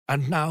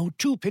And now,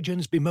 two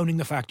pigeons bemoaning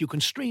the fact you can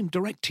stream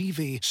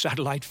DirecTV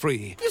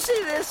satellite-free. You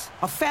see this?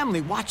 A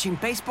family watching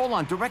baseball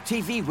on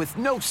DirecTV with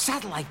no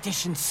satellite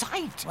dish in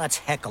sight. Let's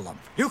heckle them.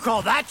 You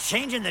call that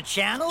changing the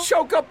channel?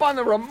 Choke up on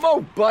the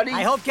remote, buddy.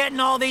 I hope getting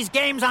all these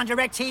games on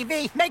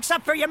DirecTV makes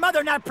up for your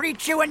mother not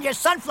pre-chewing your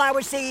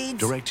sunflower seeds.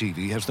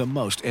 DirecTV has the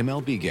most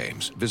MLB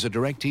games. Visit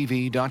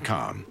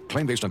DirecTV.com.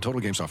 Claim based on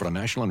total games offered on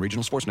national and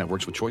regional sports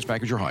networks with choice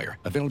package or higher.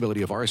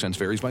 Availability of RSNs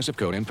varies by zip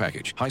code and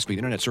package. High-speed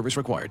internet service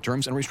required.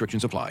 Terms and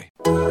restrictions apply.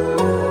 Donna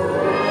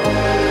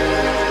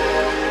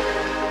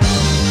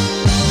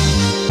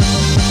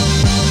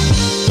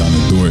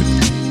Dort.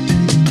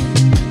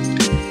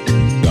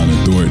 Donna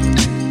Dort.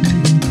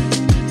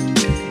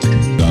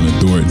 Donna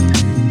Dort.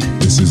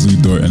 This is Lee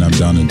Dort and I'm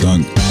down to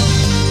dunk.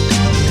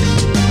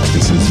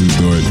 This is Lee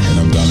Dort and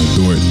I'm down to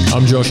Dort.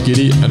 I'm Josh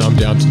Giddey and I'm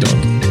down to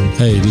dunk.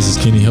 Hey, this is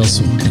Kenny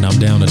Hustle and I'm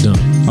down to dunk.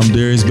 I'm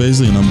Darius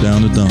Baisley and I'm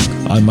down to dunk.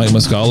 I'm Mike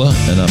Muscala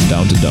and I'm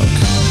down to dunk.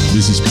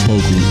 This is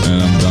Poku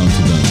and I'm down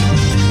to dunk.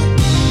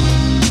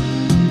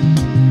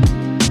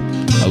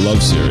 I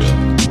love cereal.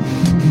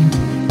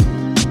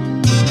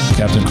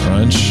 Captain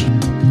Crunch,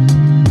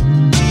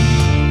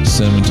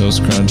 Cinnamon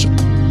Toast Crunch,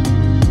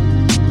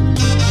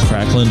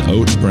 Cracklin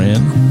Oat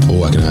Bran.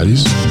 Oh, I can have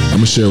these? I'm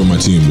going to share with my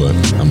team, but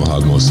I'm going to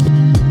hog most of it.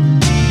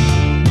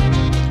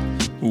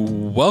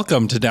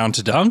 Welcome to Down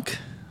to Dunk.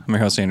 I'm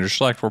your host, Andrew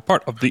Schlecht. We're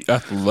part of the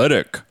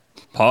Athletic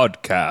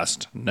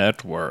Podcast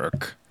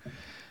Network.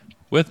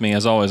 With me,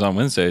 as always, on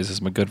Wednesdays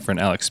is my good friend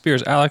Alex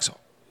Spears. Alex,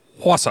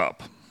 what's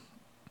up?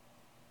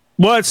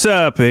 What's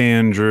up,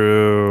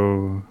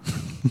 Andrew?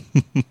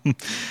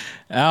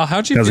 Al,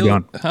 how'd you How's feel? it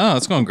going? Oh,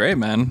 it's going great,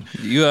 man.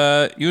 You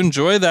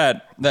enjoy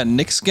that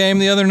Knicks game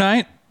the other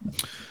night?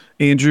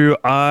 Andrew,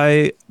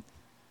 I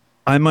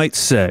might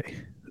say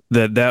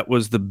that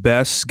was the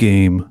best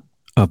game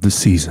of the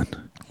season.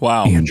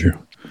 Wow. Andrew.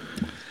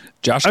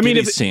 Josh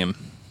Giddey's team.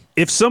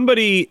 If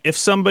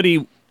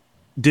somebody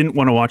didn't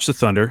want to watch the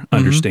Thunder,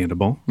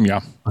 understandable.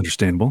 Yeah.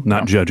 Understandable,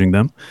 not judging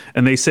them.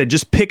 And they said,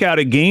 just pick out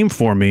a game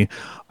for me.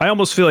 I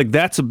almost feel like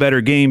that's a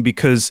better game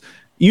because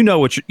you know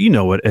what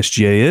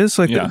SGA is.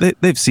 Like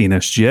they've seen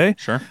SGA.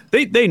 Sure.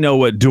 They know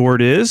what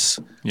Dort is.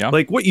 Yeah.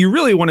 Like what you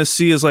really want to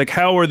see is like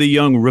how are the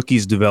young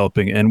rookies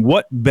developing, and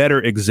what better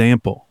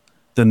example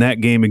than that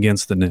game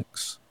against the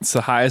Knicks? It's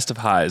the highest of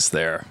highs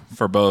there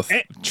for both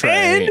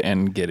Trey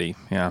and Giddey.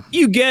 Yeah.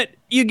 You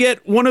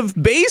get one of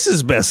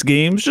Baze's best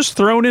games just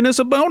thrown in as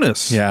a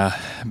bonus. Yeah.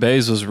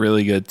 Baze was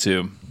really good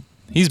too.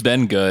 He's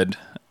been good.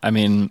 I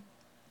mean,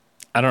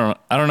 I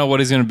don't know what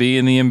he's going to be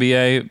in the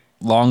NBA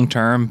long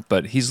term,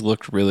 but he's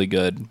looked really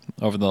good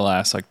over the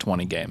last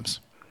 20 games.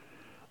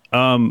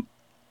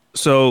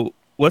 So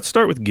let's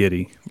start with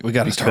Giddey. We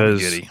got to start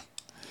with Giddey.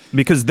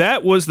 Because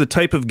that was the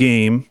type of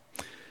game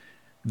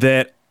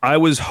that I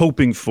was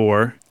hoping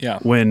for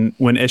when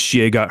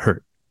SGA got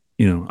hurt.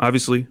 You know,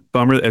 obviously,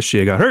 bummer that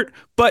SGA got hurt.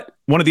 But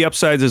one of the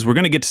upsides is we're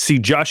going to get to see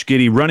Josh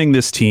Giddey running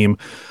this team.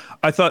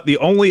 I thought the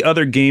only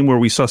other game where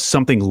we saw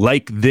something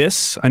like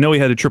this, I know he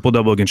had a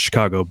triple-double against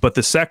Chicago, but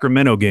the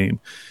Sacramento game,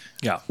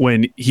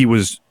 when he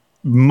was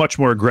much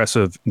more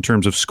aggressive in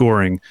terms of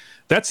scoring,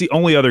 that's the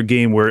only other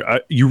game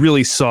where you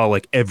really saw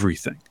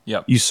everything.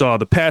 Yep. You saw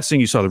the passing,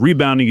 you saw the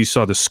rebounding, you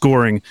saw the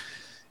scoring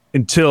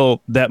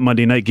until that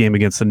Monday night game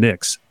against the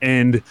Knicks.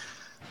 And,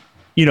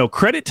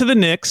 credit to the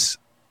Knicks.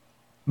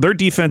 Their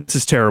defense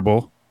is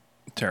terrible.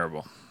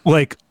 Terrible.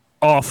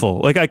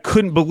 Awful. I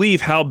couldn't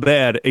believe how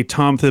bad a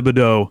Tom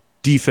Thibodeau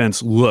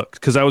defense looked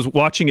because I was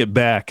watching it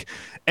back.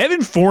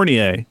 Evan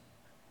Fournier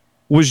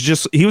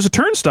he was a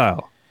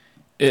turnstile.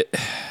 They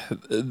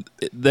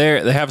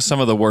have some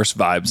of the worst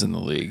vibes in the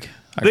league.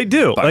 They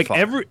do.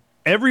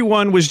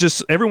 Everyone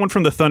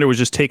from the Thunder was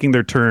just taking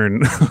their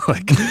turn,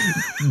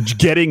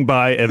 getting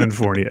by Evan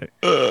Fournier.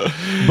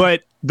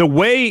 But the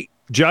way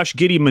Josh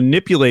Giddey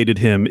manipulated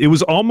him, it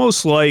was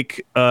almost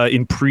like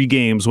in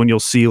pre-games when you'll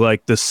see the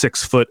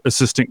 6-foot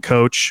assistant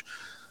coach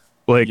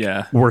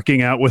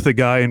working out with a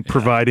guy and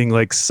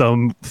providing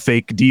some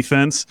fake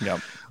defense.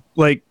 Yep.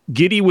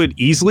 Giddey would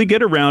easily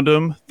get around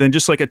him, then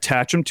just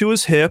attach him to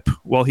his hip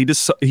while he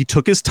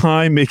took his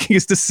time making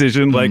his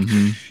decision.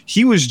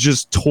 He was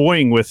just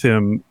toying with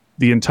him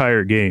the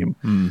entire game,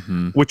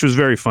 which was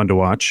very fun to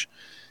watch.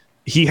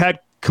 He had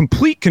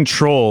complete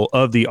control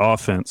of the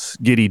offense,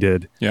 Giddey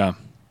did. Yeah.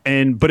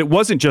 But it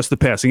wasn't just the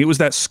passing; it was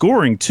that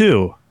scoring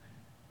too,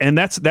 and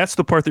that's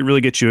the part that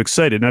really gets you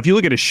excited. Now, if you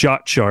look at his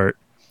shot chart,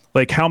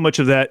 how much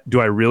of that do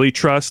I really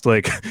trust?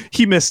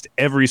 He missed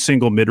every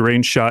single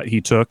mid-range shot he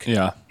took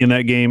in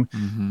that game.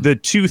 The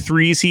 2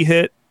 threes he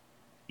hit,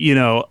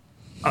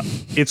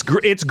 it's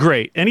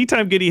great.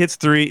 Anytime Giddey hits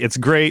 3, it's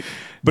great.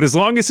 But as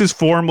long as his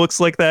form looks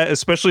like that,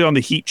 especially on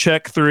the heat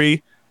check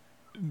 3,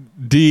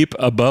 deep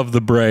above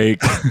the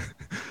break.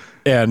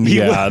 And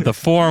the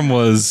form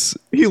was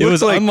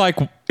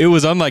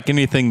unlike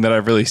anything that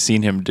I've really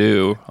seen him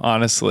do,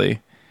 honestly.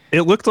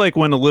 It looked like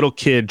when a little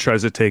kid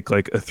tries to take a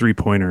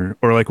 3-pointer,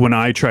 or when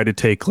I try to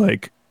take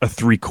a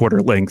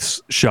 3/4 length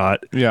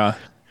shot. Yeah.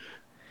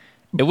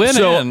 It went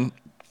in.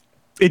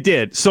 It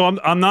did. So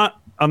I'm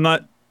not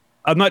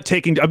I'm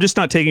just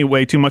not taking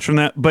away too much from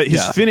that, but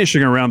his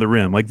finishing around the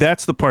rim, like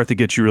that's the part that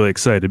gets you really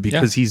excited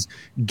because he's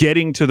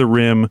getting to the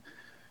rim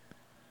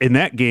in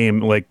that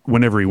game, like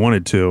whenever he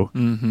wanted to.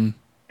 Mm-hmm.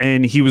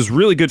 And he was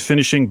really good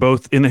finishing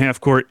both in the half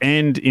court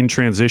and in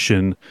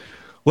transition.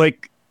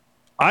 Like,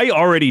 I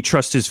already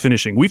trust his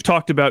finishing. We've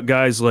talked about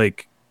guys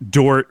like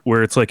Dort,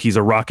 where it's like he's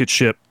a rocket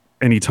ship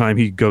anytime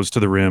he goes to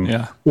the rim,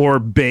 or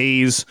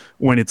Bays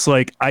when it's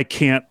like, I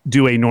can't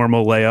do a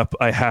normal layup.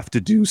 I have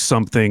to do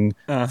something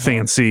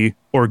fancy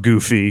or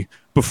goofy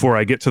before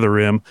I get to the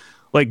rim.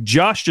 Like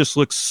Josh just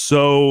looks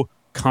so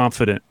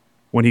confident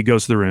when he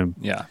goes to the rim.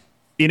 Yeah.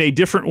 In a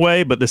different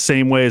way, but the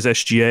same way as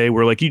SGA,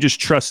 where like you just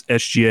trust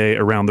SGA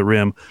around the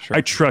rim. Sure.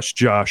 I trust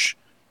Josh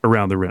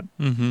around the rim.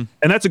 Mm-hmm.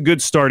 And that's a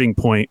good starting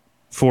point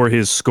for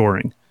his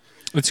scoring.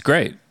 It's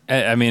great.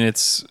 I mean,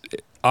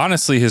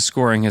 honestly, his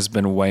scoring has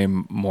been way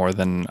more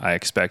than I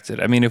expected.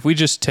 I mean, if we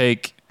just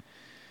take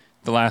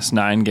the last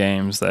 9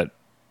 games that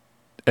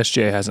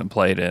SGA hasn't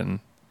played in,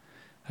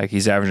 like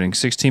he's averaging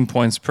 16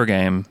 points per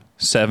game,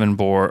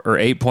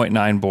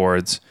 8.9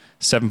 boards,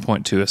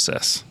 7.2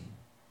 assists.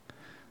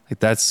 Like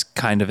that's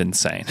kind of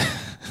insane.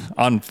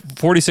 On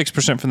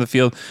 46% from the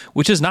field,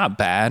 which is not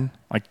bad.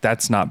 Like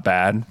that's not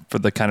bad for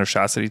the kind of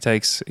shots that he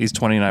takes. He's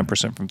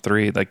 29% from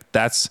 3. Like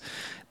that's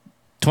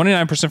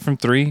 29% from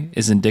 3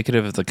 is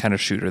indicative of the kind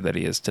of shooter that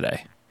he is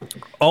today.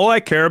 All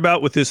I care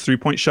about with his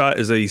 3-point shot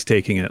is that he's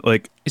taking it.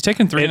 Like he's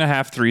taking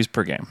 3.5 threes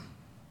per game.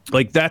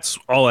 Like that's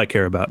all I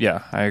care about.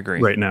 Yeah, I agree.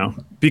 Right now,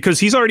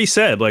 because he's already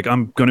said like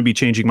I'm going to be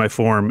changing my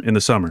form in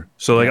the summer.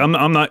 So like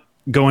I'm not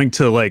going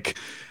to like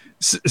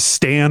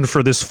stand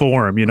for this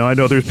form. You know, I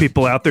know there's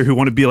people out there who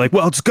want to be like,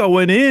 well, it's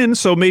going in,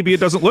 so maybe it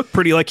doesn't look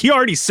pretty. Like he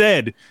already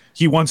said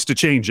he wants to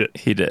change it.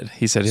 He did.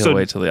 He said he'll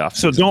wait till the offseason.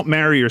 So don't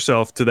marry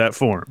yourself to that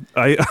form.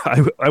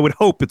 I would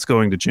hope it's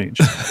going to change.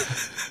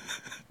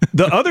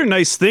 The other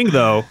nice thing,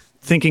 though,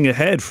 thinking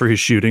ahead for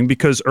his shooting,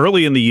 because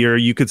early in the year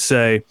you could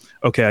say,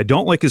 okay, I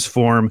don't like his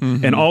form,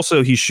 and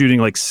also he's shooting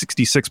like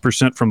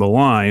 66% from the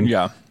line,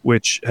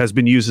 which has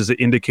been used as an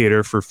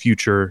indicator for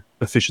future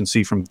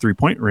efficiency from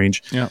 3-point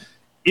range. Yeah.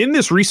 In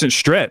this recent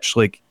stretch,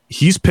 like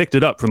he's picked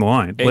it up from the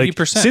line. 80%.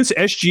 Like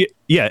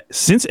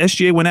since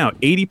SGA went out,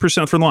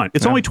 80% from the line.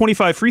 It's only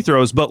 25 free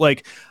throws, but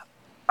like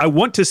I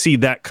want to see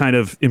that kind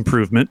of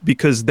improvement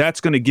because that's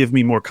going to give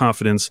me more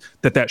confidence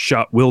that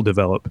shot will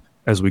develop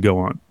as we go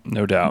on.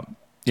 No doubt.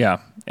 Yeah.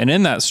 And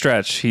in that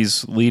stretch,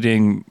 he's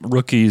leading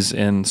rookies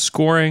in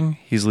scoring,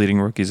 he's leading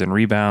rookies in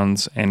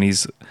rebounds, and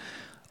he's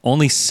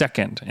only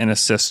second in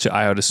assists to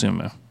Ayo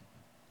Dosunmu.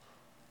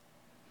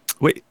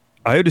 Wait,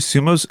 Ayo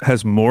Dosunmu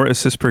has more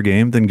assists per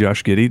game than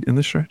Josh Giddey in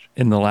this stretch?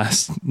 In the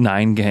last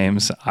 9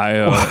 games,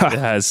 Ayo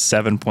has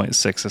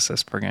 7.6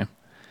 assists per game.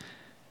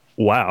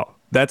 Wow.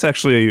 That's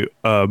actually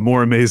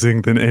more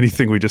amazing than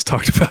anything we just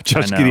talked about.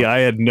 Josh Giddey, I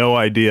had no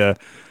idea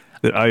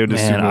that Ayo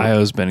Dosunmu... Man,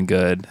 Ayo's been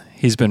good.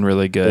 He's been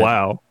really good.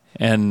 Wow.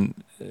 And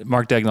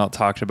Mark Daigneault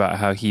talked about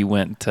how he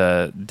went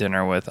to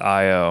dinner with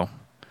Ayo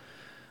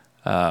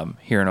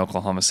here in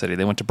Oklahoma City.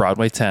 They went to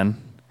Broadway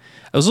 10.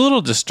 I was a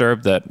little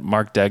disturbed that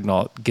Mark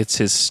Daigneault gets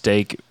his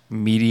steak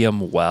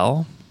medium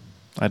well.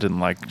 I didn't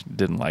like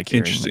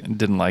hearing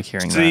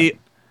that. See,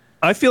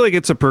 I feel like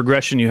it's a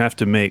progression you have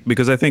to make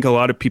because I think a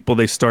lot of people,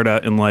 they start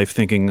out in life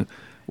thinking,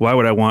 why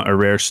would I want a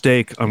rare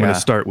steak? I'm going to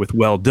start with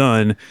well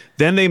done.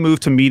 Then they move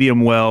to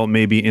medium well,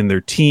 maybe in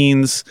their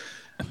teens.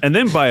 And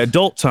then by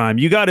adult time,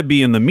 you got to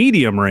be in the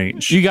medium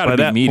range. You got to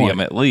be medium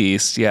at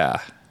least.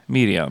 Yeah.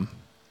 Medium.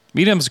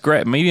 Medium's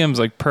great. Medium's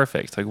like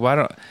perfect. Like why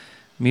don't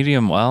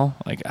medium well?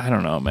 Like I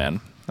don't know,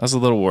 man. I was a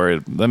little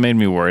worried. That made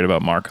me worried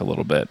about Mark a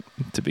little bit,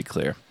 to be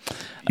clear.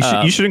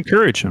 You should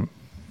encourage him.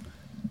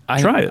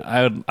 Try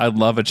it. I'd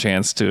love a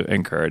chance to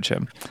encourage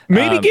him.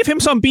 Maybe give him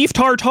some beef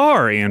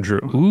tartare,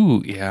 Andrew.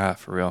 Ooh, yeah,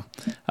 for real.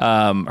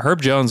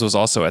 Herb Jones was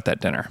also at that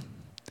dinner.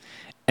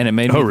 And it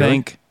made me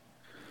think,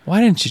 why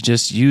didn't you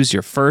just use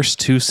your first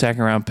 2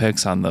 second-round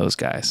picks on those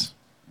guys?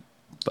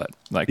 But,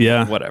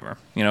 whatever.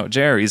 You know,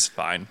 Jerry's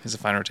fine. He's a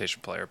fine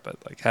rotation player. But,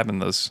 like, having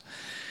those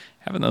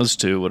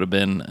 2 would have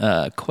been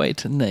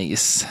quite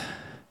nice.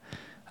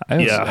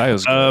 I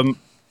was good.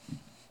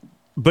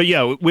 But,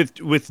 yeah,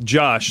 with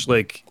Josh,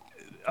 like,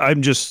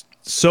 I'm just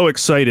so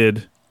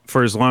excited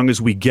for as long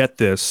as we get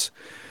this.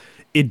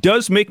 It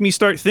does make me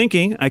start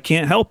thinking, I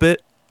can't help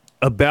it,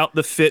 about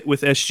the fit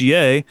with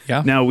SGA.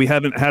 Yeah. Now, we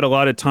haven't had a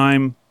lot of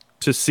time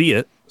to see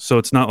it, so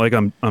it's not like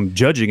I'm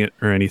judging it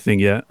or anything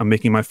yet. I'm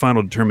making my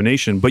final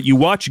determination. But you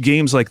watch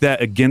games like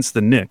that against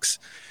the Knicks,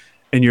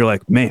 and you're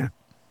like, man,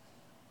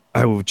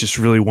 I would just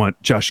really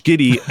want Josh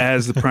Giddey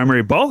as the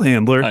primary ball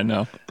handler. I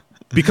know.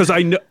 Because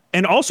I know,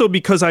 and also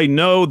because I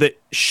know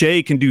that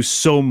Shea can do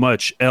so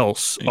much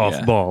else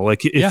off ball.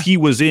 Like if he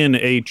was in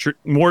a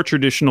more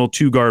traditional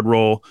 2-guard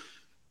role,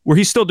 where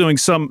he's still doing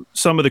some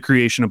of the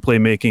creation and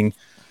playmaking,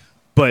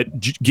 but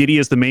Giddey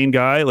is the main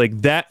guy,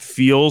 like that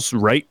feels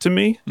right to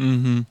me.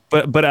 Mm-hmm.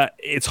 But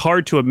it's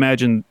hard to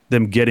imagine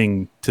them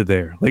getting to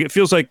there. Like it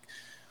feels like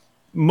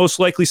most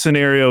likely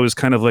scenario is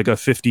kind of like a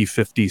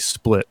 50-50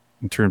 split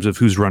in terms of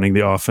who's running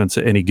the offense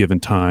at any given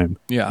time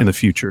in the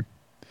future.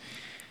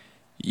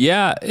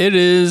 Yeah, it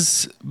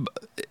is.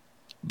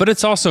 But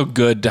it's also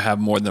good to have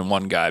more than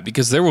one guy,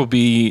 because there will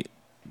be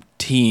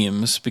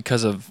teams,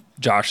 because of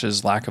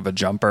Josh's lack of a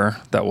jumper,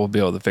 that will be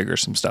able to figure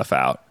some stuff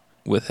out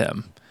with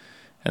him.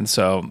 And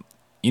so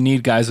you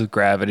need guys with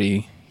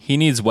gravity. He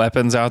needs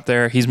weapons out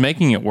there. He's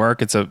making it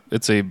work. It's a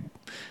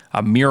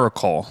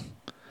miracle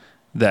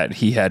that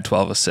he had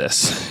 12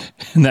 assists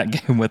in that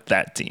game with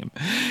that team,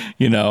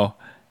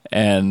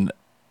 and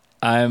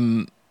I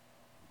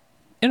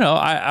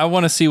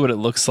want to see what it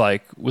looks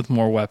like with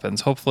more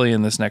weapons. Hopefully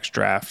in this next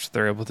draft,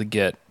 they're able to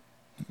get,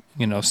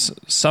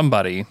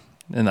 somebody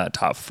in that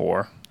top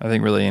 4. I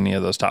think really any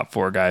of those top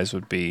 4 guys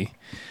would be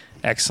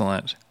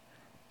excellent.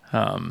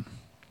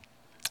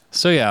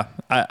 So yeah,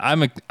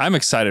 I'm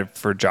excited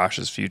for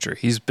Josh's future.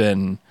 He's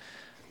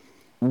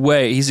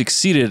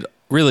exceeded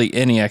really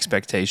any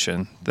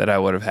expectation that I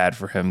would have had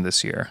for him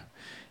this year.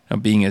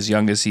 Being as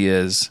young as he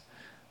is,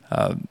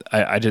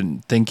 I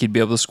didn't think he'd be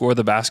able to score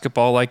the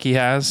basketball like he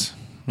has.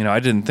 I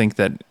didn't think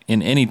that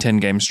in any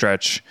 10-game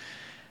stretch,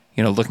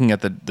 looking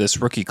at this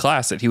rookie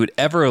class, that he would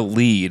ever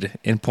lead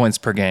in points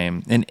per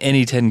game in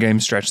any 10-game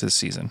stretch this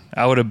season.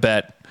 I would have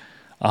bet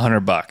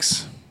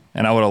 $100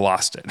 and I would have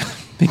lost it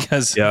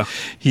because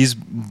he's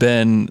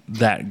been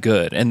that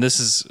good. And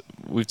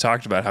we've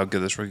talked about how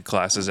good this rookie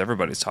class is.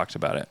 Everybody's talked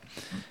about it.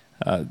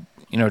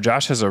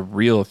 Josh has a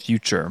real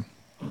future.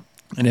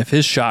 And if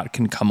his shot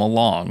can come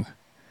along,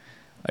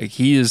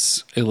 he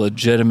is a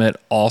legitimate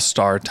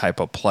all-star type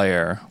of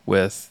player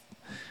with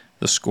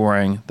the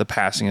scoring. The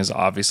passing is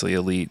obviously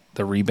elite.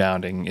 The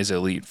rebounding is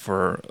elite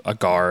for a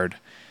guard.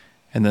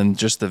 And then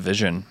just the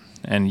vision.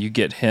 And you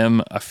get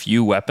him a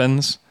few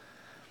weapons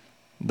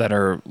that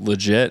are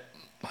legit.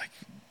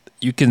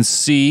 You can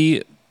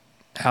see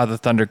how the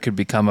Thunder could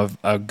become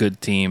a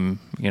good team,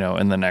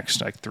 in the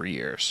next 3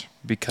 years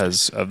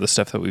because of the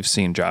stuff that we've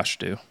seen Josh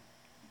do.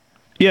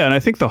 Yeah, and I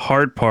think the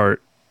hard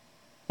part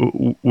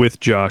with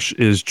Josh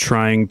is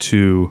trying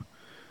to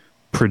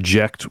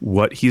project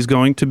what he's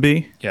going to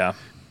be. Yeah.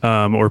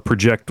 Or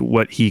project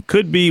what he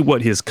could be,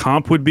 what his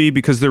comp would be,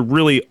 because there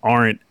really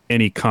aren't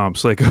any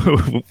comps.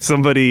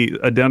 Somebody,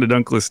 a Down to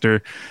Dunk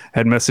listener,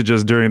 had messaged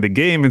us during the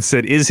game and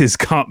said, is his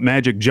comp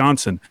Magic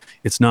Johnson?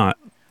 It's not.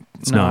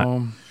 It's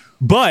not.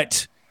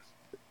 But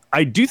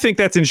I do think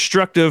that's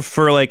instructive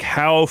for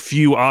how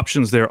few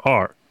options there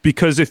are.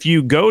 Because if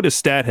you go to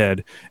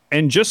StatHead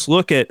and just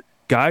look at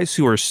guys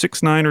who are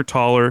 6'9" or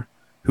taller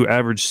who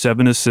average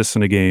 7 assists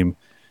in a game,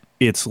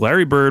 it's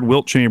Larry Bird,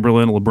 Wilt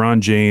Chamberlain, LeBron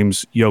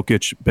James,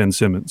 Jokic, Ben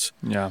Simmons.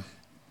 Yeah.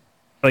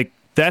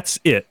 That's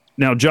it.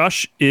 Now,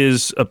 Josh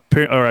is,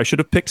 or I should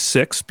have picked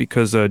 6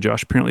 because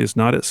Josh apparently is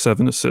not at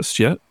 7 assists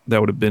yet. That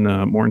would have been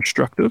more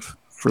instructive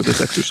for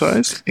this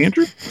exercise,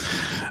 Andrew.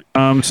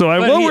 So I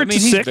lowered to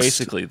 6. He's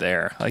basically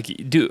there.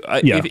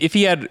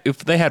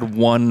 If they had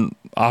one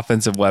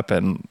offensive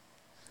weapon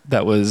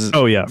that was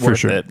for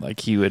sure, it,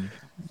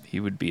 he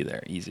would be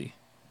there easy.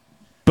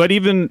 But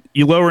even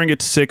you lowering it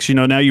to 6,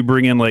 now you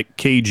bring in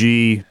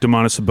KG,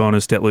 Domantas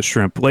Sabonis, Detlef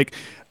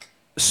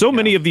Schrempf.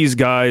 Many of these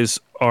guys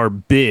are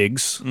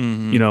bigs,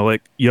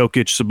 Jokic,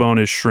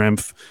 Sabonis,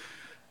 Schrempf.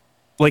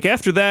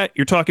 After that,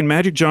 you're talking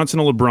Magic Johnson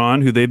and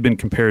LeBron, who they've been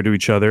compared to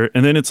each other.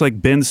 And then it's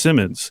Ben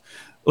Simmons.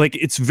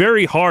 It's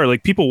very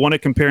hard. People want to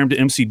compare him to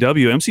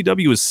MCW.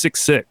 MCW is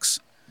 6'6".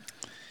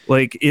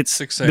 It's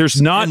 6'6".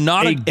 There's not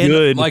a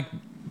good...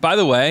 by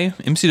the way,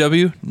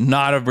 MCW,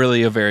 not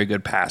really a very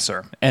good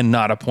passer and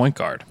not a point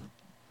guard.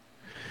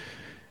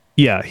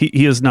 Yeah,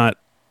 he is not...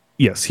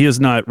 Yes, he is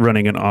not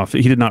running an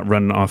offense. He did not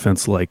run an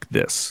offense like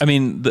this. I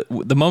mean,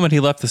 the moment he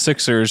left the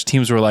Sixers,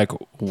 teams were like,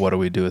 what do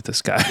we do with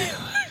this guy?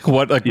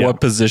 What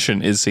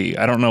position is he?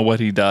 I don't know what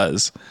he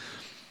does.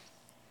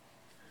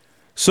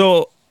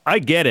 So I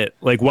get it,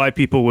 why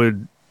people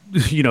would,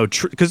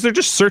 because they're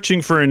just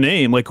searching for a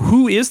name.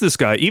 Who is this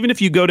guy? Even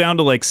if you go down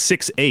to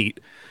 6'8",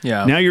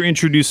 now you're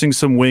introducing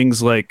some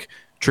wings like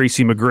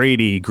Tracy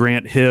McGrady,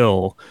 Grant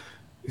Hill,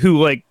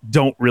 who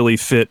don't really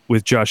fit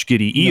with Josh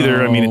Giddey either.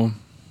 No. I mean,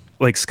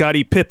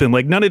 Scottie Pippen,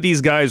 none of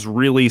these guys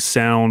really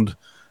sound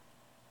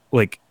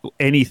like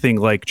anything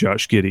like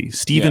Josh Giddey.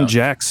 Steven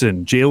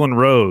Jackson, Jalen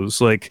Rose,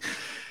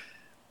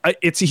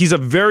 he's a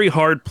very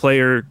hard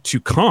player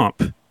to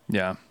comp.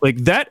 Yeah.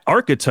 That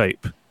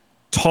archetype,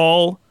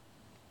 tall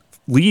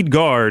lead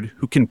guard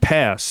who can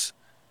pass,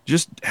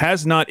 just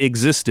has not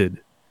existed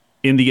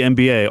in the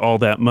NBA all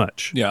that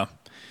much. Yeah.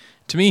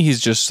 To me,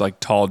 he's just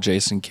tall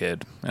Jason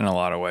Kidd in a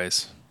lot of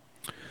ways.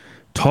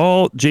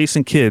 Tall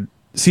Jason Kidd.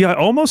 See, I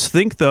almost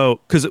think, though,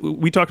 because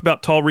we talked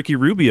about tall Ricky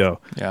Rubio.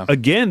 Yeah.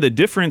 Again, the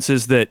difference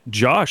is that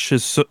Josh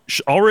has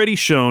already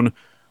shown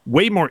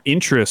way more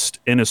interest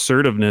and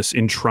assertiveness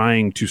in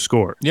trying to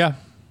score. Yeah.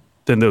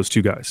 Than those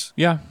two guys.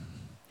 Yeah.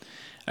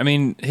 I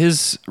mean,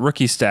 his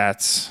rookie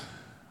stats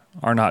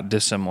are not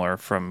dissimilar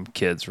from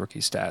Kidd's rookie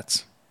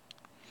stats.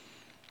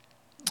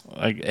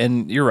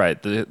 And you're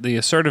right. The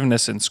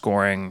assertiveness in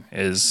scoring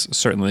is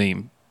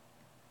certainly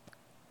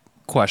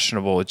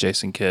questionable with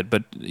Jason Kidd.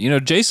 But,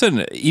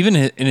 Jason, even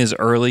in his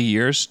early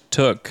years,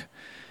 took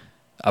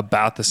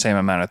about the same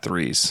amount of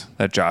threes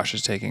that Josh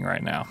is taking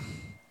right now.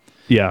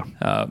 Yeah.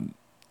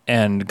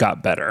 And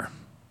got better.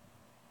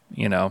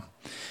 I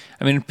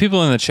mean,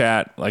 people in the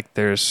chat, like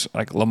there's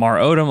like Lamar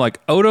Odom.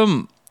 Like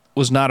Odom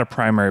was not a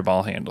primary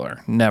ball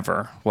handler.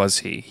 Never was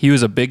he. He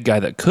was a big guy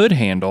that could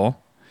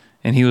handle,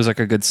 and he was like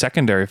a good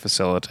secondary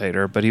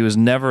facilitator, but he was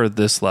never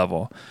this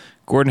level.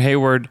 Gordon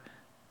Hayward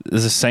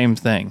is the same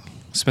thing.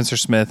 Spencer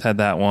Smith had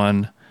that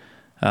one.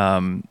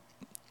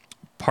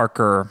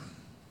 Parker,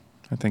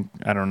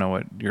 I don't know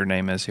what your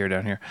name is here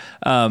down here.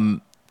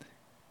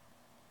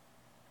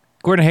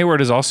 Gordon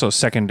Hayward is also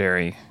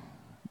secondary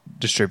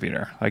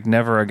distributor, like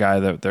never a guy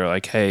that they're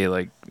like, hey,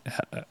 like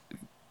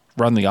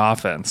run the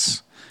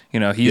offense.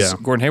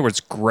 Gordon Hayward's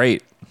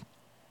great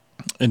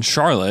in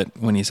Charlotte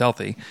when he's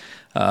healthy,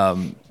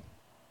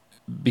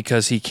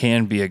 because he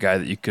can be a guy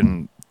that you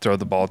can throw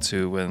the ball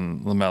to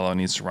when LaMelo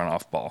needs to run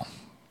off ball.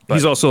 But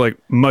he's also like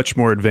much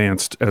more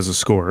advanced as a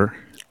scorer.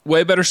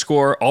 Way better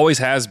scorer, always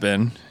has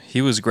been.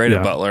 He was great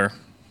at Butler.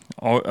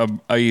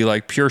 A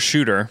like pure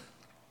shooter.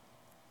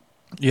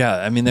 Yeah,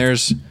 I mean,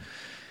 there's.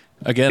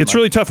 Again, it's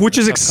really tough, which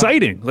is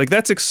exciting. Like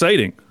that's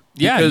exciting.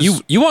 Yeah,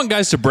 you want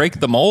guys to break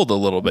the mold a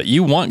little bit.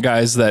 You want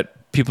guys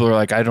that people are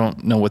like, I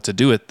don't know what to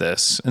do with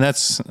this, and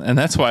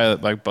that's why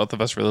like both of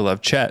us really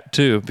love Chet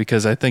too,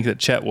 because I think that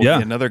Chet will be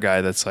another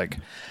guy that's like,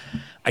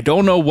 I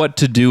don't know what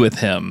to do with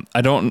him.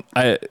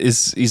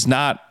 Is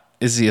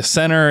he a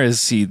center?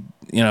 Is he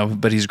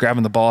but he's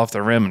grabbing the ball off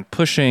the rim and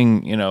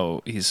pushing.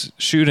 He's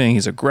shooting.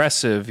 He's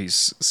aggressive.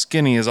 He's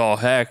skinny as all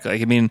heck.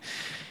 Like I mean,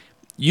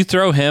 you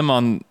throw him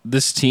on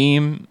this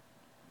team.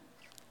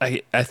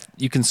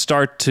 You can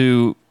start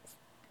to,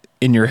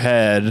 in your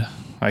head,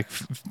 like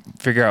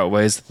figure out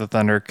ways that the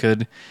Thunder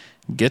could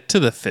get to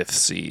the 5th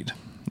seed,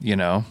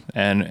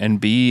 and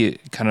be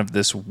kind of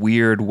this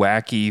weird,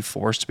 wacky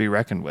force to be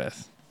reckoned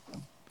with.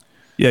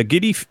 Yeah,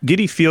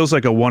 Giddey feels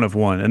like a one of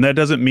one, and that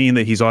doesn't mean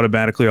that he's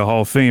automatically a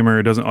Hall of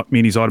Famer. It doesn't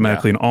mean he's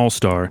automatically an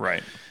All-Star.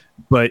 Right.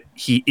 But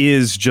he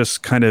is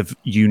just kind of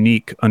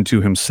unique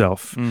unto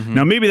himself. Mm-hmm.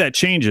 Now, maybe that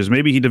changes.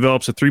 Maybe he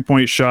develops a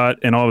 3-point shot,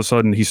 and all of a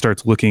sudden he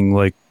starts looking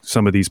like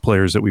some of these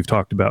players that we've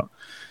talked about.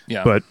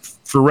 Yeah. But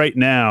for right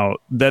now,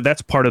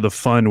 that's part of the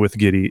fun with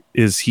Giddey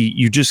is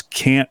you just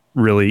can't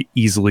really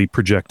easily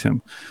project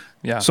him.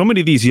 Yeah. So many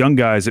of these young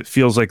guys, it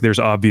feels like there's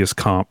obvious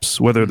comps,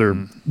 whether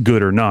they're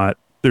good or not.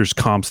 There's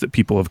comps that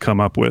people have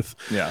come up with.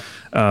 Yeah.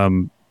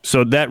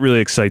 So that really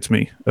excites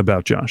me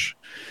about Josh.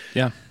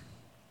 Yeah.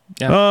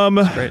 Yeah.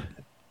 That's great.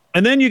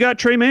 And then you got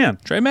Tre Mann.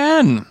 Tre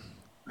Mann.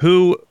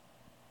 Who,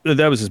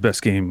 that was his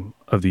best game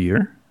of the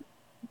year.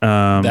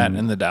 That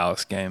in the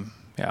Dallas game.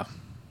 Yeah.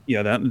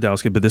 Yeah, that in the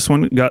Dallas game. But this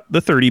one got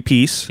the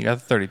 30-piece. He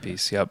got the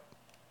 30-piece, yep.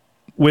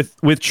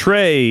 With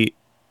Tre,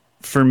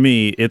 for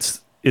me,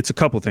 it's a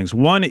couple things.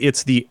 One,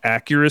 it's the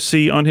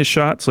accuracy on his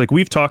shots. Like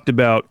we've talked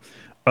about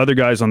other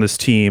guys on this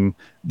team,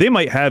 they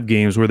might have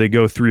games where they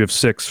go 3 of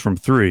 6 from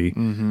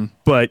 3,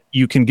 but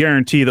you can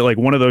guarantee that like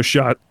one of those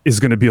shots is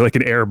going to be like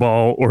an air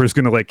ball or is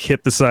going to like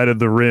hit the side of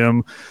the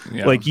rim.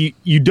 Yeah. Like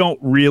you don't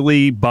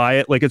really buy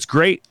it. Like it's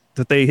great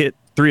that they hit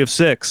 3 of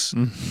 6,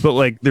 but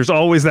like there's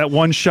always that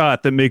one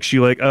shot that makes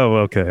you like, oh,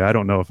 okay, I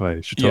don't know if I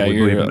should totally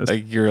believe in this.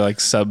 Like you're like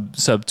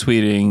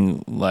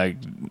subtweeting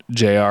like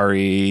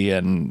JRE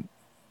and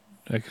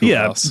like who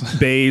else?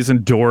 Bays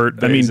and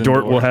Dort. I mean,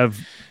 Dort will have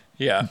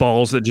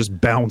balls that just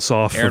bounce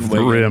off Aaron of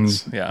the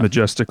Wiggins. rim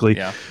majestically.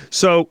 Yeah.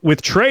 So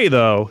with Tre,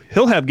 though,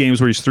 he'll have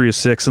games where he's 3 of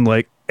 6 and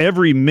like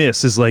every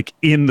miss is like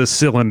in the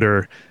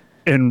cylinder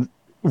and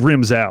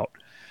rims out.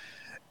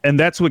 And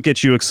that's what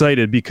gets you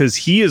excited because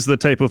he is the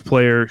type of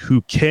player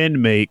who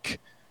can make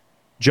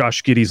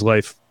Josh Giddey's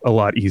life a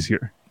lot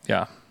easier.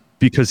 Yeah.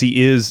 Because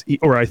he is,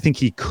 or I think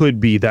he could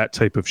be that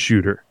type of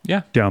shooter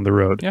down the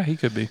road. Yeah, he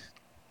could be.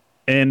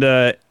 And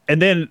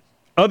then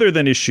other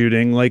than his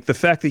shooting, like the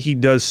fact that he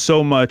does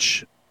so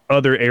much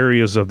other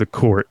areas of the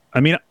court. I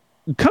mean,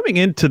 coming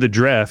into the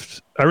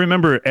draft, I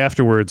remember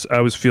afterwards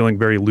I was feeling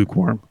very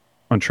lukewarm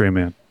on Tre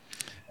Mann.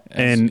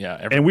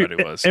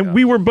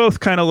 We were both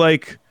kind of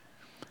like,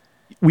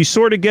 we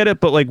sort of get it,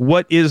 but like,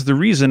 what is the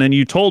reason? And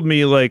you told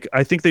me, like,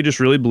 I think they just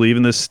really believe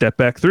in this step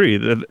back 3.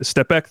 The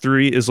step back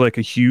 3 is like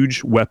a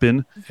huge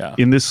weapon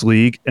in this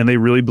league, and they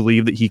really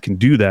believe that he can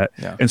do that.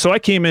 Yeah. And so I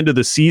came into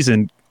the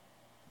season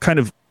kind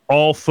of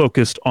all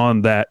focused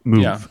on that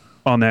move,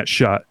 on that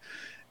shot.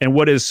 And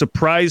what has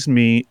surprised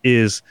me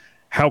is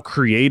how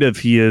creative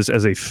he is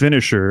as a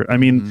finisher. I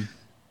mean,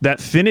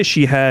 that finish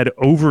he had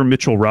over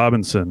Mitchell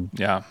Robinson,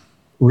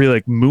 where he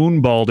like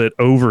moonballed it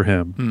over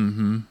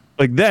him.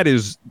 Like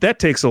that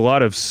takes a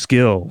lot of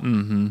skill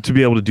to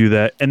be able to do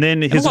that. And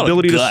then his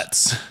ability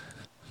to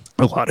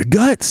a lot of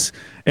guts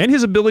and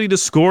his ability to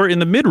score in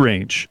the mid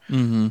range,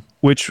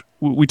 which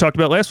we talked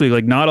about last week.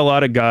 Like not a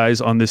lot of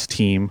guys on this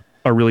team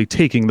are really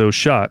taking those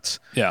shots.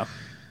 Yeah.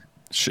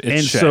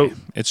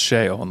 It's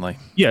Shea only.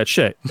 Yeah, it's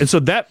Shea. And so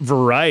that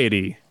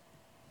variety,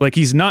 like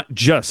he's not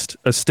just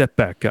a step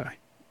back guy.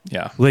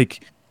 Yeah.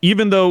 Like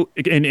even though,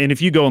 and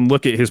if you go and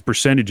look at his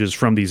percentages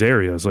from these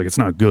areas, like it's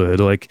not good.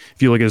 Like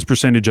if you look at his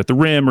percentage at the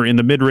rim or in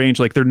the mid range,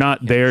 like they're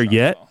not there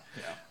yet.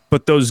 Yeah.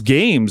 But those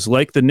games,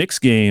 like the Knicks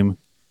game,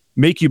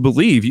 make you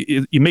believe.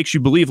 It makes you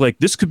believe like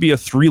this could be a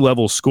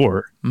 3-level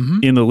score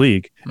in the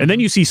league. And then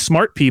you see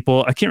smart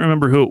people. I can't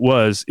remember who it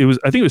was. I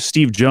think it was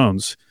Steve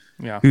Jones,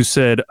 who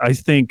said, "I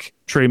think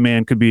Tre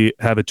Mann could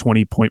have a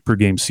 20-point per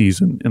game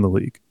season in the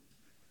league."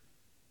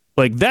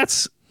 Like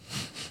that's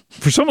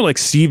for someone like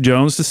Steve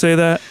Jones to say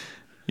that.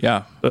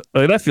 Yeah,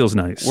 that feels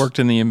nice. Worked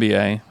in the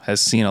NBA,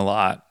 has seen a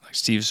lot. Like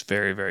Steve's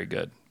very, very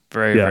good.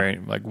 Very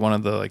like one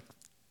of the like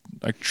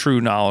true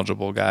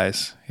knowledgeable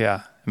guys.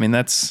 Yeah, I mean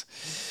that's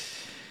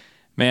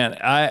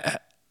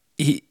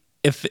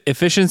if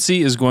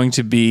efficiency is going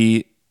to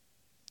be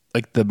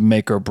like the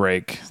make or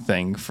break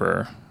thing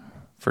for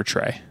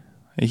Tre,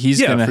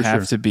 he's going to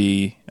have to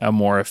be a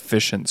more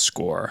efficient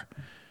scorer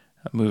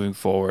moving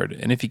forward.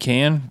 And if he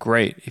can,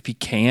 great. If he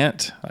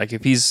can't, like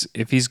if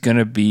he's going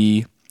to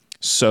be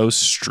so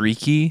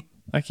streaky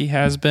like he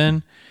has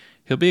been,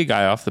 he'll be a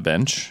guy off the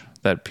bench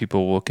that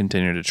people will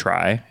continue to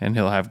try, and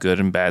he'll have good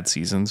and bad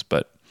seasons.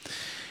 But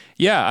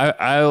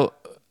yeah,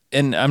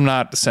 and I'm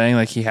not saying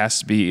like he has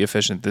to be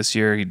efficient this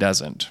year. He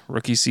doesn't.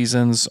 Rookie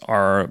seasons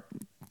are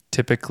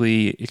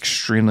typically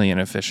extremely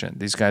inefficient.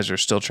 These guys are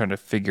still trying to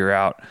figure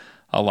out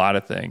a lot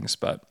of things.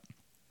 But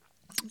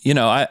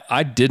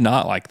I did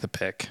not like the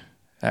pick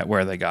at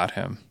where they got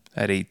him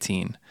at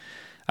 18.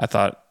 I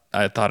thought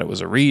it was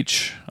a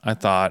reach. I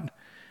thought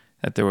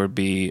that there would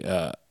be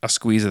a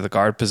squeeze of the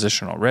guard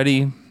position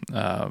already.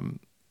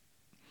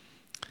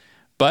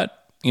 But,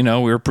 we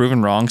were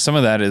proven wrong. Some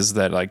of that is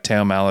that like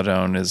Teo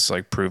Maledon is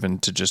like proven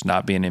to just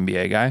not be an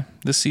NBA guy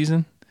this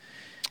season.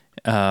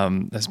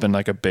 That's been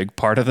like a big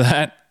part of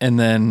that. And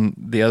then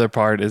the other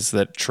part is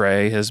that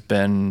Tre has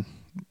been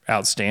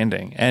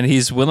outstanding, and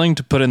he's willing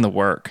to put in the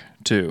work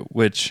too,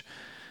 which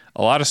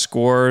a lot of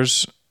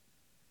scorers,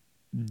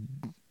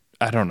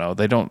 I don't know,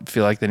 they don't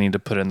feel like they need to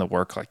put in the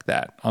work like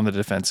that on the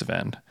defensive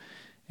end.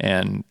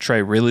 And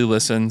Tre really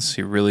listens.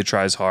 He really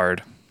tries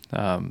hard.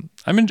 I'm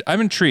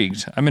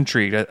intrigued.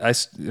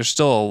 There's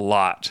still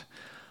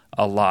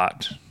a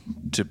lot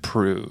to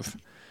prove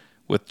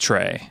with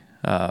Tre.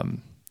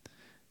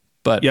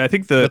 But yeah, I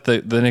think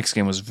the Knicks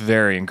game was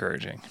very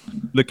encouraging.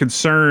 The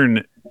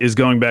concern is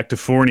going back to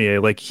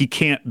Fournier. Like he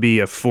can't be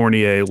a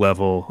Fournier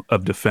level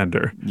of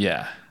defender.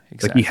 Yeah,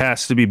 exactly. Like he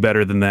has to be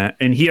better than that.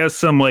 And he has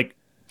some like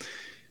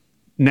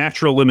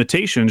natural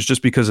limitations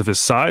just because of his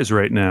size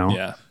right now.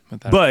 Yeah.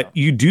 But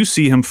you do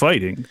see him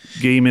fighting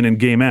game in and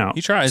game out.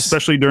 He tries,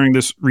 especially during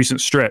this recent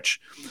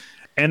stretch.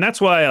 And that's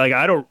why like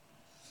I don't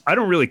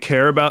really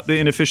care about the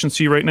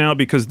inefficiency right now,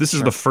 because this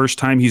is the first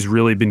time he's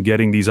really been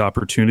getting these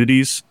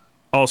opportunities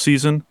all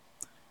season.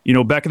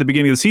 Back at the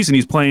beginning of the season,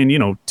 he's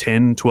playing,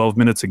 10, 12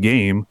 minutes a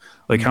game.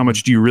 Like how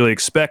much do you really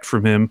expect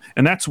from him?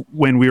 And that's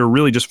when we were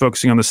really just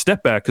focusing on the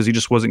step back, because he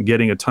just wasn't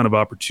getting a ton of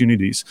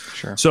opportunities.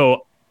 Sure.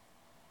 So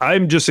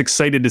I'm just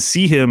excited to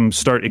see him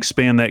start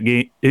expand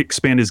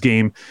his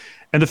game.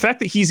 And the fact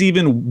that he's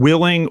even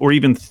willing or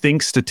even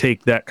thinks to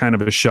take that kind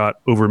of a shot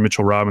over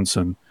Mitchell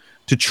Robinson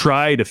to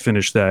try to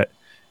finish that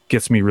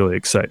gets me really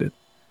excited.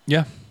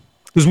 Yeah.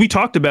 Because we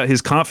talked about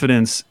his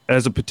confidence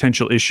as a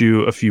potential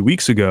issue a few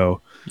weeks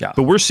ago. Yeah.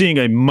 But we're seeing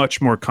a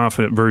much more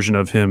confident version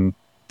of him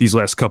these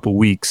last couple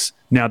weeks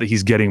now that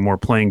he's getting more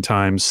playing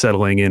time,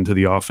 settling into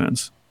the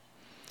offense.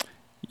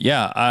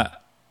 Yeah,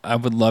 I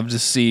would love to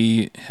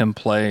see him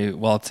play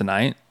well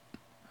tonight.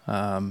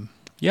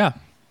 Yeah.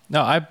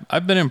 No,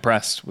 I've been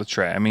impressed with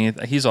Tre. I mean,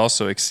 he's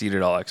also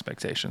exceeded all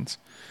expectations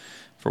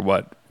for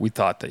what we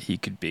thought that he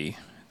could be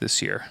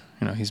this year.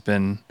 He's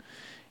been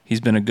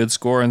a good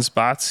scorer in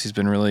spots. He's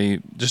been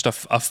really just a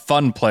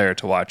fun player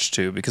to watch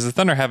too, because the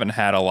Thunder haven't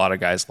had a lot of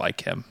guys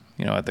like him,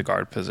 at the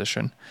guard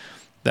position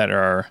that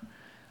are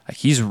like,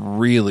 he's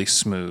really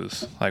smooth,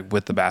 like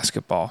with the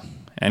basketball,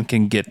 and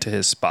can get to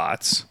his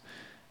spots.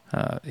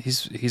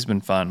 He's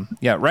been fun.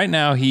 Yeah, right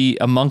now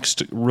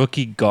amongst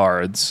rookie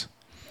guards,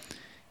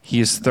 he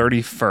is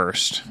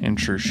 31st in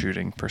true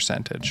shooting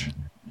percentage.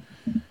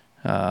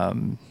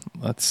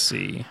 Let's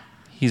see.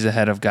 He's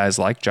ahead of guys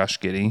like Josh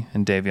Giddey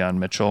and Davion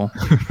Mitchell,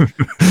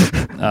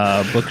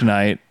 Book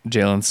Knight,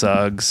 Jalen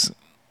Suggs.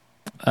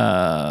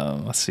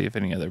 Let's see if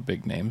any other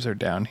big names are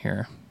down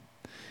here.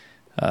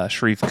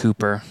 Sharif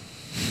Cooper.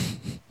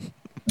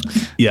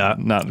 Yeah,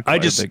 not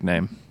quite a big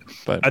name.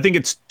 But I think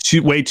it's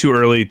way too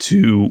early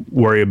to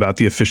worry about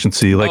the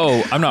efficiency.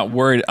 I'm not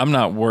worried. I'm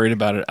not worried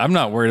about it.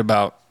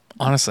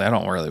 Honestly, I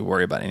don't really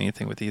worry about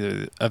anything with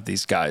either of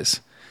these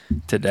guys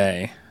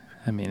today.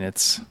 I mean,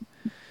 that's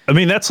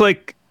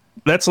like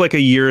a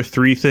year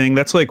 3 thing.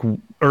 That's like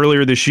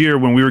earlier this year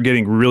when we were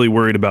getting really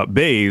worried about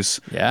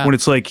Baze. Yeah. When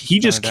it's like he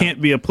just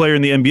can't be a player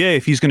in the NBA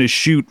if he's going to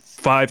shoot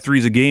 5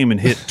 threes a game and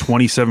hit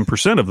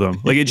 27% of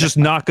them. Like it's just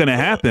not going to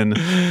happen.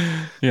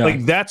 Yeah.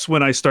 Like that's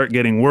when I start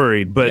getting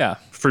worried. But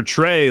for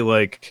Tre,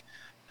 like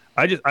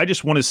I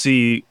just want to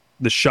see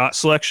the shot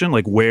selection,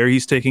 like where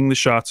he's taking the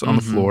shots on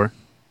the floor.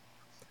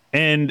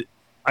 And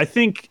I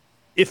think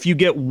if you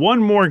get one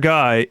more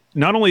guy,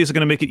 not only is it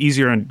going to make it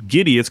easier on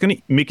Giddey, it's going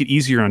to make it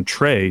easier on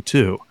Trey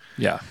too.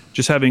 Yeah.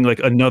 Just having like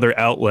another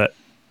outlet,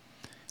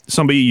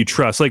 somebody you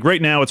trust. Like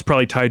right now, it's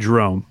probably Ty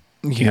Jerome.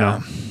 Yeah. You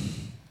know?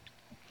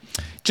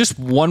 Just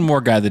one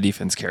more guy the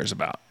defense cares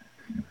about.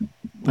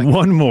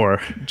 One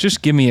more.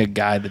 Just give me a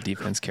guy the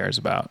defense cares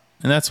about.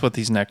 And that's what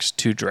these next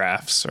 2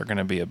 drafts are going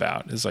to be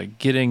about, is like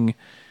getting,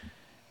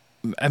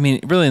 I mean,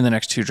 really in the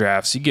next 2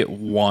 drafts, you get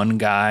one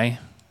guy,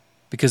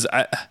 because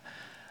I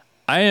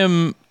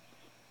am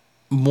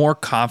more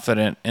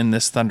confident in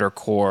this Thunder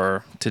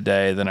core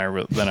today than I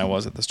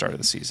was at the start of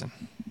the season.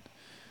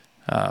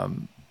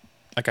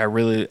 Like I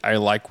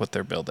like what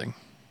they're building,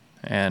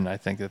 and I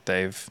think that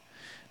they've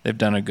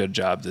done a good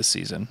job this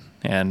season.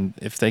 And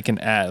if they can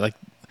add,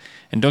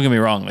 and don't get me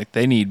wrong, like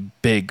they need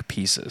big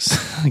pieces.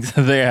 Like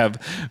they have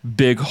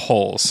big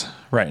holes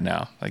right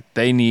now. Like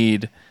they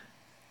need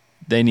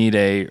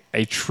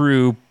a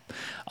true,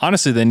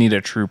 honestly, they need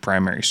a true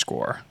primary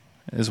scorer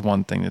is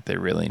one thing that they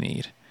really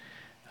need.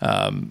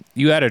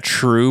 You add a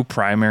true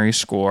primary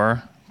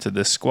scorer to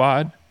this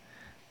squad,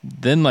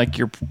 then like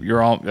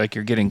you're all like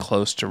you're getting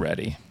close to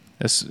ready.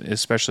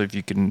 Especially if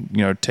you can,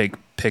 take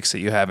picks that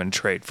you have in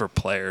trade for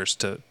players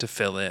to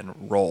fill in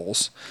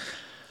roles.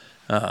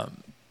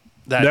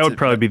 That would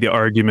probably be the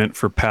argument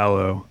for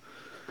Paolo.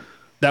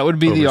 That would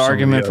be the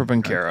argument for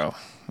Banchero.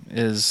 I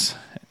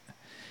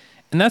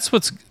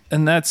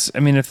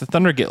mean, if the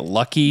Thunder get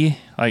lucky,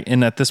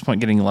 and at this point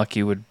getting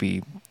lucky would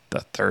be the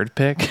 3rd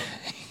pick,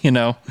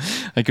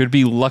 like it would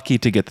be lucky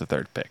to get the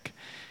 3rd pick.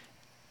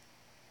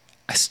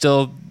 I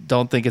still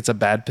don't think it's a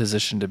bad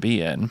position to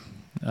be in.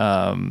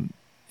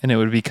 And it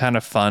would be kind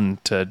of fun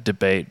to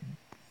debate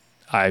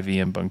Ivy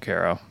and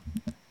Banchero,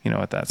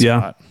 at that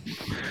spot.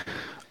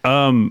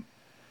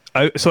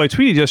 So I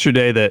tweeted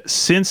yesterday that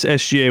since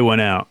SGA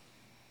went out,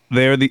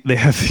 they have the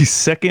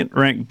 2nd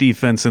ranked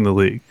defense in the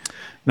league.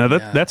 Now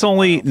that's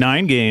only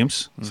 9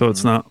 games, so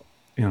it's not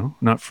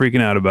not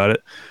freaking out about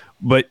it.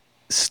 But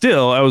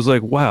still, I was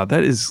like, wow,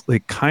 that is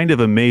like kind of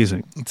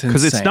amazing,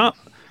 because it's not.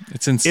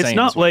 It's insane. It's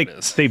not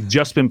like they've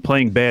just been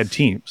playing bad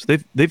teams.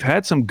 They've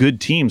had some good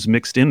teams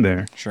mixed in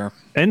there. Sure.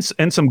 And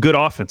some good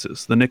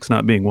offenses, the Knicks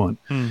not being one.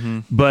 Mm-hmm.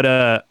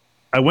 But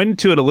I went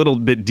into it a little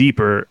bit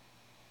deeper,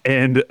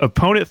 and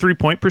opponent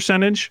 3-point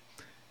percentage.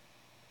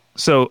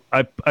 So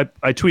I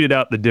tweeted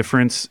out the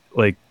difference,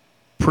 like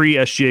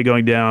pre-SGA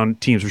going down,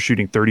 teams were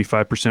shooting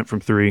 35%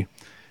 from 3.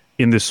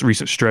 In this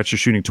recent stretch, they're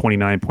shooting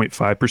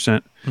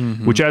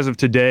 29.5%, which as of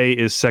today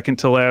is second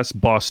to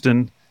last.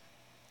 Boston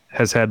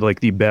has had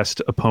like the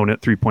best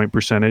opponent 3-point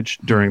percentage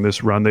during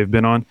this run they've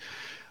been on.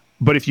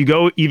 But if you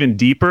go even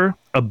deeper,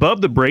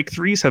 above the break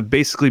threes have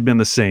basically been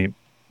the same.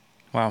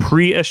 Wow.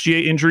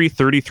 Pre-SGA injury,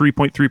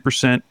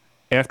 33.3%.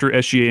 After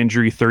SGA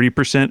injury,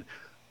 30%.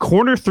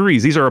 Corner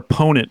threes, these are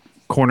opponent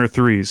corner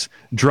threes,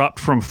 dropped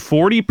from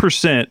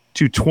 40%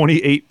 to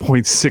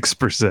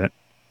 28.6%.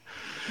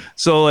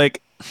 So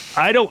like,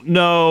 I don't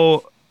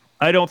know.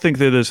 I don't think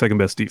they're the 2nd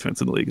best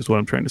defense in the league is what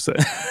I'm trying to say.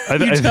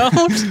 You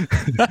don't?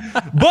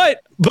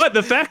 But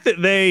the fact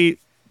that they,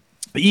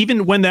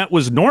 even when that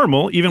was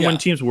normal, even when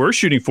teams were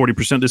shooting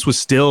 40%, this was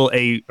still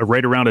a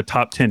right around a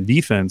top 10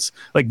 defense.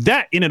 Like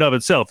that in and of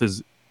itself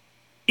is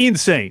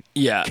insane.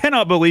 Yeah.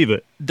 Cannot believe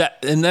it.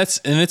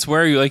 It's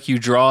where you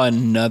draw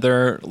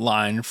another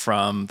line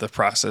from the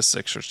process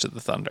Sixers to the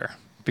Thunder,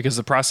 because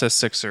the process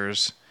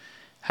Sixers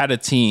had a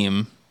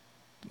team.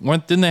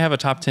 Didn't they have a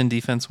top 10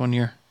 defense one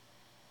year?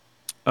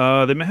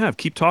 They may have.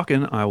 Keep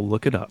talking. I will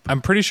look it up.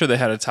 I'm pretty sure they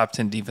had a top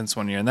 10 defense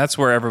one year, and that's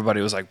where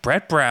everybody was like,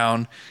 Brett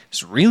Brown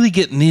is really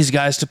getting these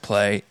guys to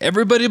play.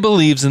 Everybody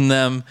believes in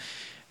them.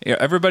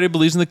 Everybody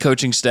believes in the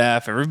coaching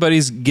staff.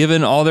 Everybody's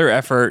given all their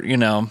effort.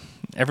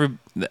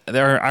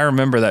 I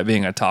remember that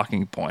being a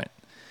talking point,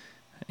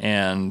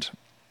 and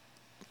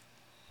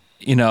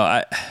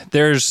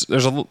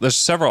there's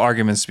several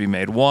arguments to be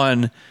made.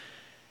 One,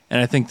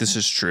 and I think this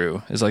is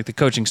true, is like the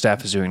coaching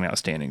staff is doing an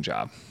outstanding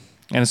job.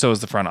 And so is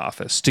the front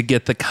office, to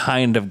get the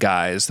kind of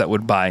guys that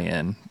would buy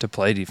in to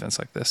play defense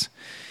like this.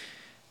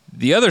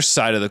 The other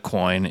side of the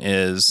coin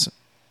is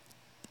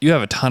you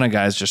have a ton of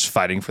guys just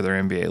fighting for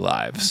their NBA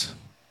lives.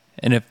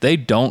 And if they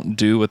don't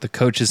do what the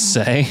coaches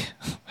say,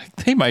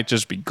 they might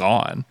just be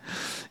gone.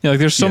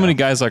 There's so many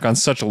guys like on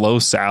such low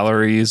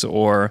salaries,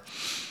 or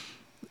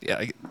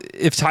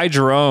if Ty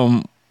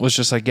Jerome was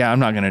just like, I'm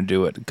not going to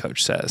do what the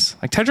coach says.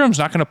 Like Ty Jerome's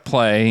not going to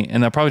play,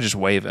 and they'll probably just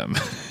waive him.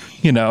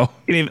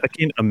 I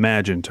can't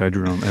imagine Ty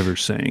Jerome ever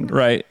saying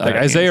right. Like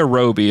Isaiah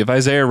Roby. If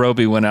Isaiah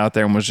Roby went out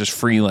there and was just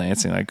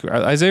freelancing, like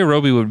Isaiah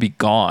Roby would be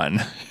gone.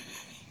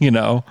 Right.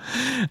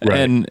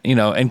 And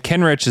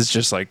Kenrich is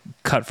just like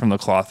cut from the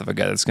cloth of a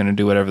guy that's going to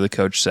do whatever the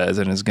coach says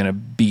and is going to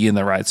be in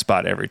the right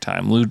spot every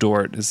time. Lou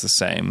Dort is the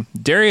same.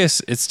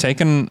 Darius, it's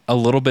taken a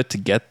little bit to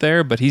get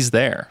there, but he's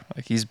there.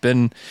 Like he's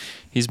been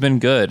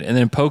good. And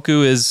then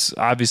Poku is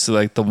obviously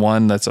like the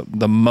one that's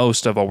the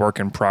most of a work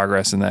in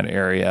progress in that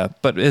area,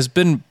 but has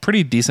been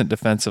pretty decent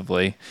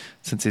defensively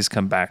since he's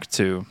come back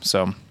too.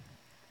 So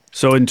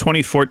So in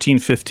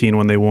 2014-15,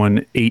 when they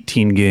won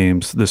 18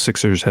 games, the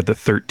Sixers had the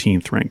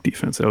 13th ranked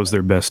defense. That was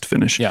their best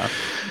finish. Yeah.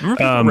 I remember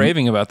people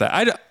raving about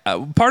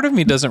that. Part of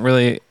me doesn't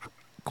really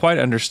quite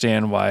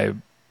understand why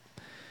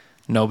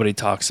nobody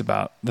talks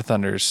about the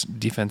Thunder's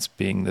defense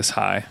being this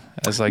high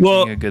as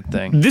being a good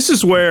thing. This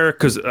is where,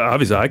 because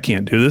obviously I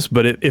can't do this,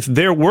 but if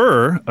there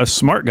were a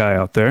smart guy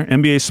out there,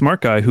 NBA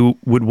smart guy, who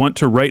would want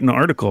to write an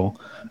article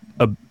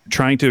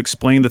trying to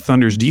explain the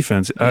Thunder's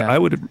defense, I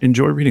would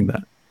enjoy reading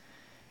that.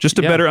 Just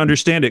to better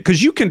understand it,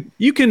 because you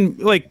can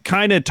like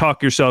kind of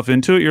talk yourself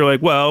into it. You're like,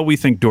 well, we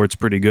think Dort's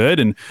pretty good,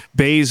 and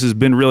Bays has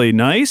been really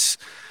nice.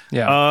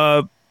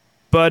 Yeah.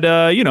 But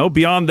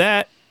beyond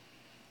that,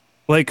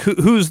 like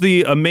who's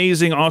the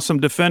amazing, awesome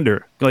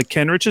defender? Like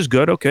Kenrich is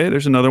good. Okay,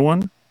 there's another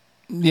one.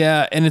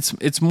 Yeah, and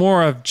it's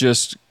more of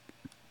just,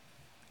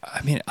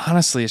 I mean,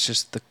 honestly, it's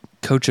just the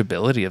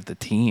coachability of the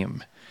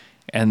team,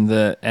 and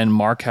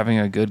Mark having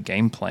a good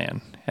game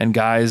plan. And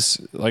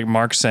guys like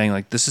Mark saying,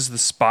 like, this is the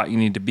spot you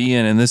need to be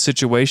in this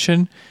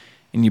situation,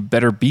 and you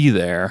better be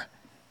there.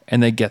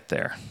 And they get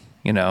there.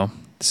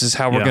 This is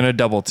how we're going to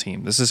double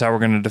team. This is how we're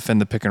going to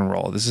defend the pick and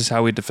roll. This is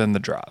how we defend the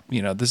drop.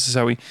 This is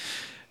how we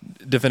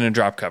defend in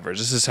drop coverage.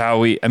 This is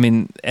how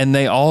and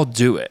they all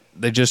do it.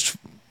 They just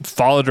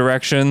follow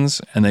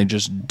directions and they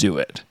just do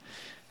it.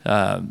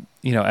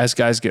 As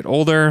guys get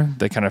older,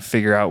 they kind of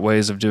figure out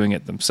ways of doing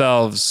it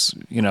themselves.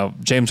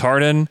 James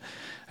Harden,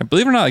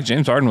 believe it or not,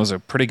 James Harden was a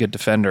pretty good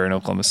defender in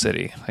Oklahoma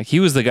City. Like, he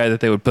was the guy that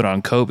they would put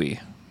on Kobe,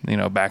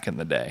 back in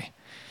the day.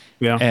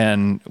 Yeah.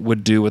 And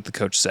would do what the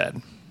coach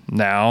said.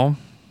 Now,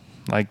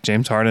 like,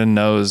 James Harden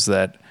knows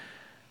that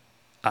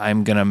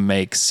I'm going to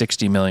make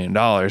 $60 million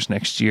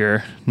next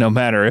year, no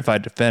matter if I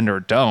defend or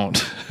don't.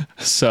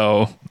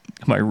 So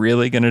am I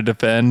really going to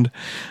defend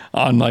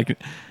on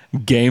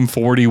game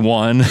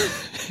 41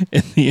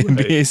 in the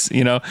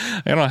NBA?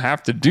 I don't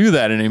have to do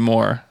that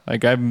anymore.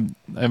 Like, I'm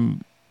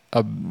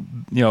a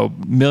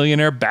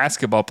millionaire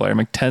basketball player. I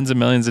make tens of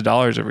millions of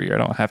dollars every year. I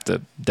don't have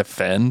to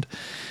defend,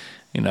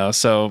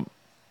 so,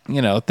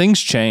 things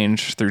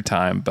change through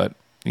time, but,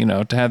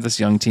 to have this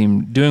young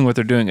team doing what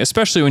they're doing,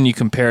 especially when you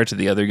compare it to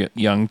the other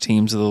young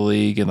teams of the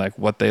league and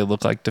what they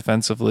look like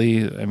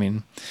defensively. I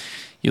mean,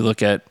 you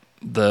look at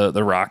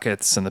the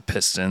Rockets and the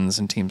Pistons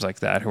and teams like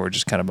that who are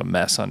just kind of a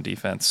mess on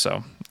defense.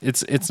 So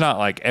it's not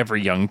like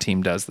every young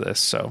team does this.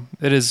 So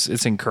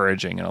it's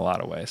encouraging in a lot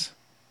of ways.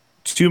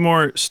 Two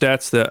more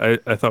stats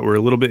that I thought were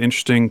a little bit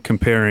interesting,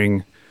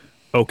 comparing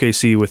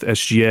OKC with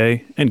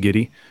SGA and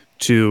Giddey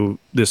to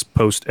this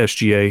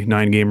post-SGA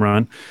 9-game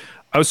run.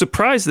 I was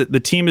surprised that the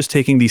team is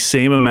taking the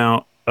same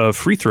amount of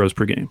free throws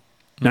per game,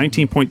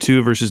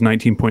 19.2 versus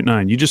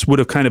 19.9. You just would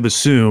have kind of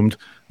assumed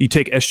you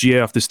take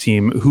SGA off this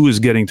team, who is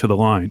getting to the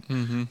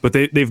line. But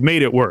they've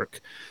made it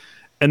work.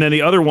 And then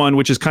the other one,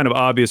 which is kind of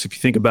obvious if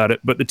you think about it,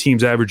 but the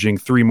team's averaging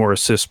 3 more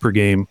assists per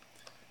game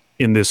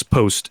in this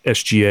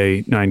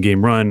post-SGA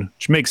 9-game run,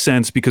 which makes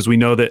sense because we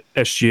know that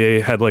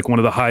SGA had one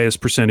of the highest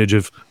percentage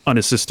of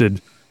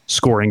unassisted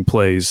scoring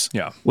plays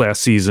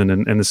last season,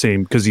 and the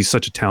same because he's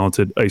such a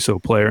talented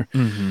ISO player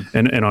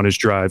and on his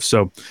drive.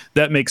 So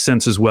that makes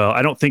sense as well.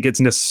 I don't think it's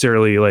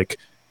necessarily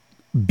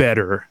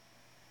better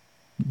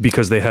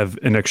because they have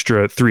an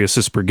extra 3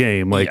 assists per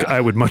game. I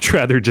would much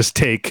rather just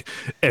take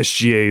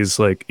SGA's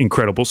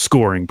incredible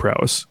scoring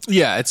prowess.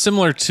 Yeah, it's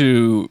similar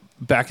to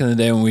back in the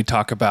day when we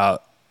talk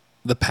about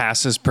the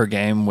passes per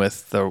game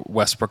with the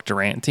Westbrook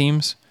Durant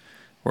teams,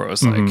 where it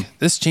was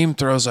this team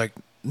throws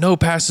no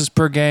passes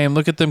per game.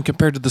 Look at them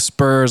compared to the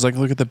Spurs.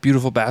 Look at the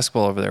beautiful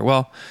basketball over there.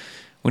 Well,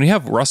 when you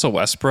have Russell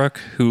Westbrook,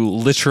 who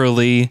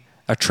literally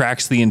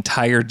attracts the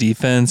entire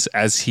defense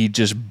as he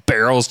just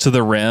barrels to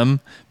the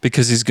rim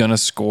because he's going to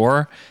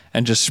score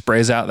and just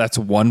sprays out, that's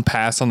one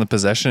pass on the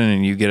possession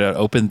and you get an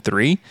open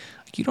 3.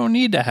 You don't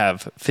need to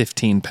have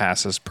 15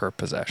 passes per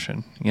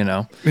possession,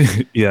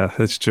 Yeah,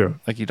 that's true.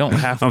 You don't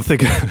have to.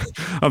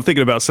 I'm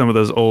thinking about some of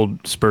those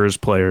old Spurs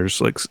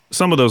players,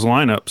 some of those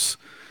lineups.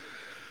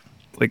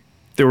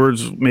 There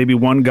was maybe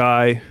one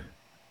guy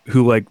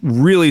who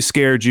really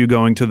scared you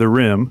going to the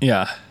rim.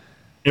 Yeah.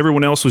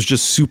 Everyone else was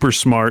just super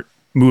smart,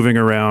 moving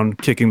around,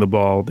 kicking the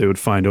ball. They would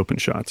find open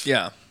shots.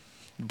 Yeah.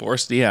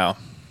 Boris Diaw.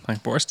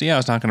 Boris Diaw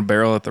is not going to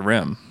barrel at the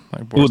rim.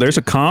 Ooh, there's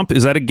a comp.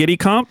 Is that a Giddey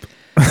comp?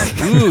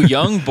 Ooh,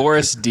 young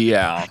Boris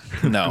Diaw.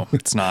 No,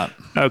 it's not.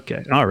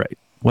 Okay. All right.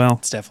 Well,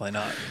 it's definitely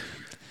not.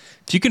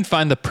 If you can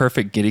find the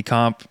perfect Giddey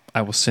comp,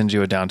 I will send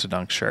you a Down to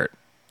Dunk shirt.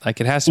 It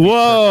has to be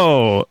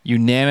perfect.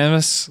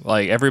 Unanimous.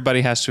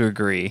 Everybody has to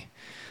agree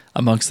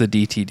amongst the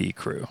DTD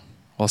crew.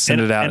 We'll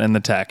send it out in the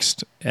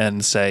text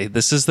and say,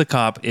 this is the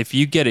comp. If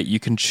you get it, you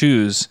can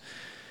choose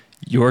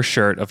your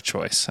shirt of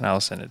choice, and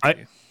I'll send it to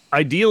you.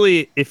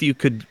 Ideally, if you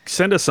could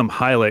send us some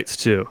highlights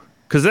too,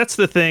 because that's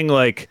the thing,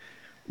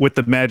 with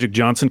the Magic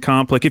Johnson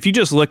comp, if you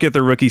just look at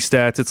the rookie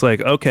stats, it's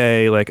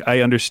okay,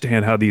 I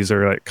understand how these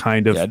are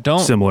kind of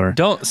similar.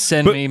 Don't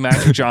send me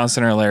Magic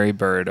Johnson or Larry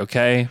Bird,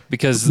 okay?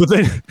 Because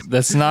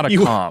that's not a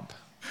comp.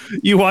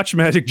 you watch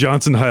Magic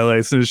Johnson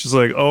highlights and it's just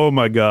like, oh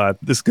my God,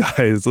 this guy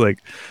is like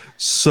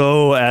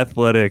so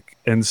athletic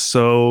and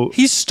so.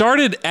 He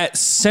started at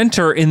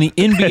center in the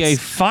NBA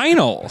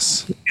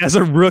Finals as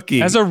a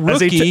rookie. As a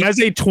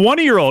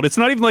 20-year-old. It's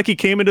not even like he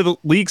came into the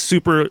league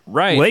super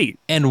late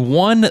and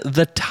won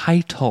the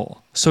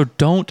title. So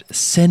don't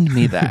send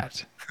me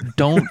that.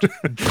 Don't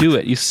do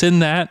it. You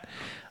send that,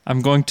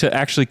 I'm going to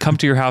actually come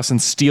to your house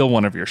and steal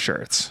one of your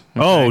shirts.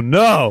 Okay? Oh,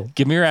 no.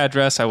 Give me your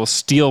address. I will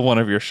steal one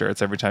of your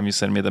shirts every time you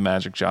send me the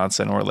Magic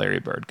Johnson or Larry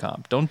Bird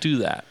comp. Don't do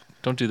that.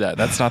 Don't do that.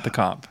 That's not the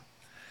comp.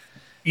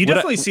 You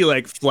definitely see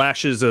like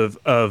flashes of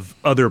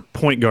other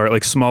point guard,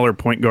 like smaller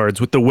point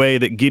guards, with the way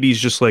that Giddey's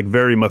just like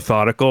very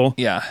methodical.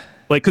 Yeah.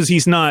 Like, because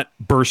he's not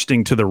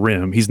bursting to the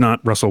rim. He's not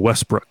Russell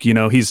Westbrook. You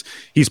know, he's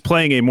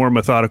playing a more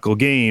methodical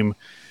game.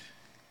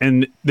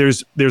 And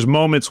there's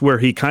moments where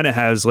he kind of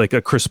has like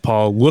a Chris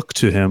Paul look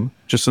to him,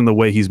 just in the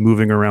way he's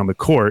moving around the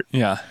court.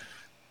 Yeah,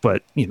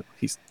 but you know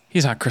he's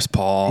not Chris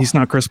Paul. He's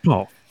not Chris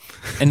Paul.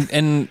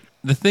 And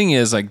the thing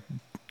is, like,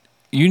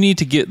 you need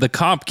to get the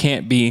comp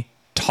can't be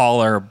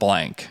taller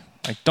blank.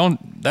 Like,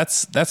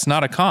 that's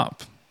not a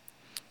comp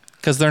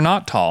because they're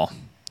not tall.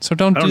 So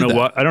don't do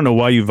that. I don't know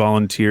why you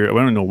volunteer. I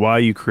don't know why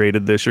you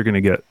created this. You're going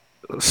to get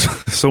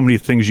so many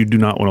things you do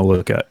not want to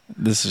look at.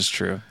 This is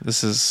true.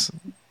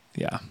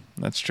 Yeah.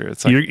 That's true.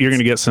 It's like, you're going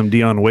to get some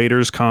Dion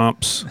Waiters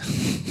comps.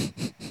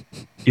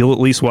 You'll at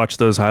least watch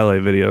those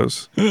highlight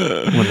videos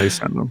when they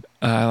send them.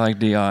 I like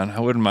Dion. I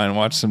wouldn't mind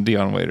watching some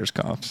Dion Waiters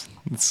comps.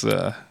 It's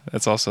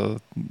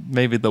also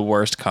maybe the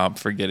worst comp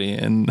for Giddey.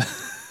 And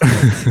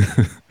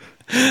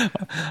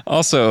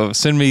also,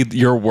 send me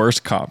your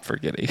worst comp for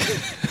Giddey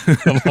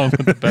along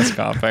with the best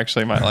comp.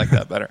 Actually, I might like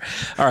that better.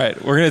 All right,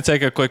 we're going to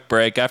take a quick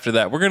break. After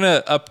that, we're going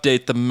to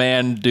update the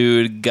man,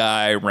 dude,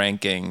 guy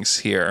rankings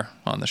here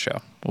on the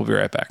show. We'll be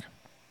right back.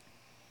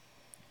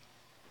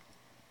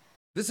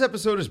 This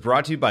episode is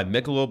brought to you by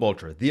Michelob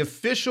Ultra, the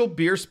official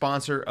beer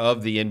sponsor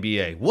of the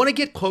NBA. Want to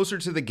get closer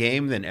to the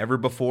game than ever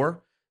before?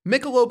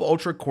 Michelob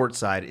Ultra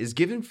Courtside is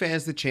giving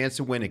fans the chance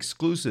to win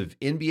exclusive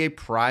NBA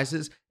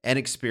prizes and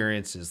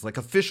experiences like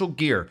official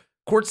gear,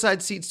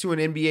 courtside seats to an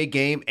NBA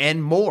game,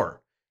 and more.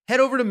 Head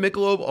over to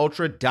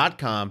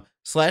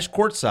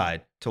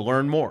MichelobUltra.com/courtside to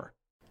learn more.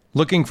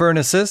 Looking for an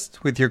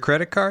assist with your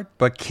credit card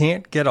but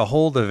can't get a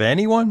hold of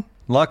anyone?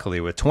 Luckily,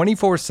 with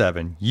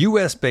 24/7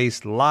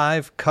 U.S.-based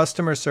live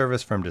customer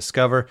service from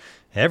Discover,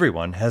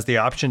 everyone has the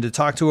option to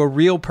talk to a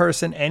real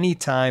person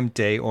anytime,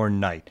 day or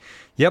night.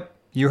 Yep,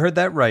 you heard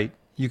that right.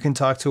 You can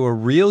talk to a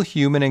real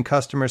human in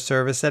customer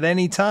service at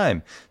any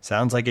time.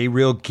 Sounds like a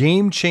real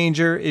game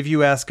changer if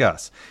you ask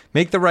us.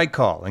 Make the right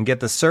call and get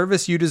the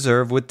service you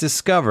deserve with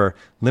Discover.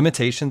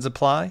 Limitations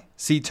apply.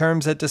 See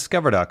terms at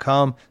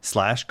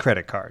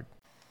discover.com/creditcard.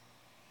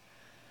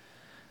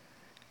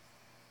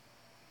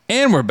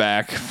 And we're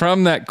back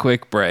from that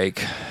quick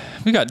break.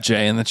 We got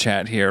Jay in the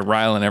chat here,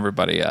 riling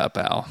everybody up,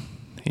 Al.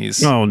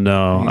 Oh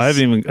no, I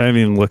haven't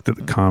even looked at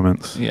the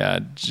comments. Yeah,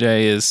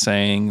 Jay is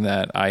saying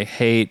that I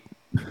hate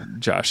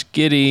Josh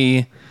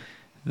Giddey.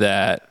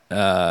 That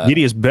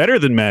Giddey is better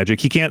than Magic.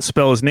 He can't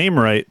spell his name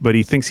right, but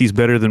he thinks he's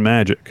better than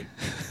Magic.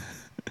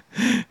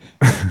 He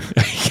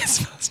can't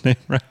spell his name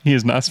right. He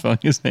is not spelling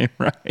his name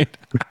right.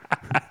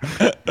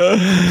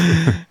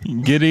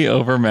 Giddey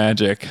over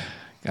Magic.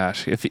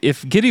 Gosh, if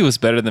Giddey was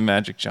better than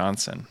Magic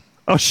Johnson,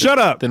 shut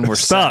up! Then we're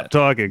stop set.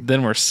 talking.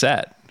 Then we're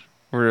set.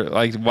 We're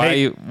like,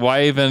 why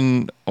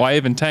even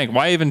tank?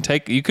 Why even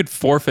take? You could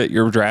forfeit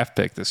your draft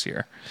pick this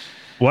year.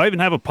 Why even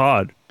have a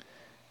pod?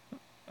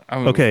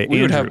 Okay,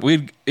 we would have.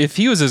 If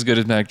he was as good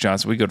as Magic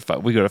Johnson, we go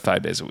to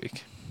 5 days a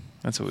week.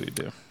 That's what we would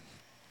do.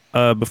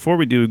 Before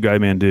we do, Guy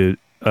Man did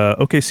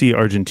OKC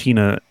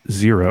Argentina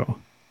 0.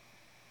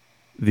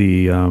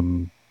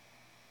 This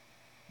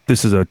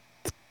is a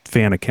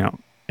fan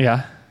account.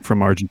 Yeah.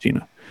 From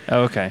Argentina.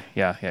 Oh, okay.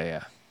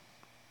 Yeah.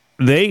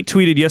 They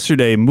tweeted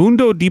yesterday,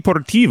 Mundo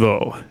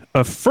Deportivo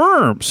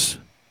affirms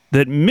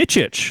that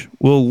Micic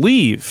will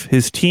leave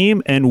his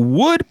team and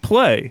would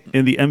play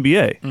in the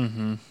NBA.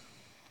 Mm-hmm.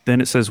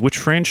 Then it says, which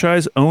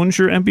franchise owns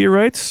your NBA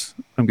rights?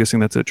 I'm guessing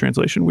that's a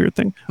translation weird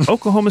thing.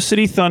 Oklahoma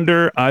City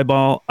Thunder,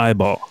 eyeball.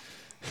 Yeah.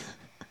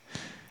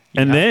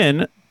 And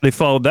then they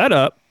followed that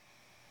up.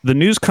 The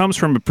news comes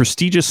from a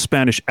prestigious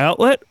Spanish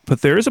outlet,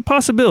 but there is a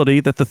possibility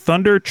that the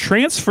Thunder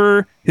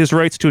transfer his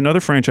rights to another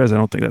franchise. I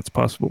don't think that's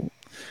possible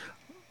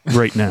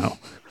right now.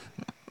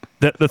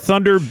 That the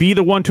Thunder be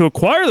the one to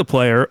acquire the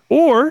player,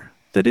 or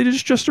that it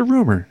is just a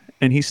rumor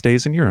and he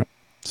stays in Europe.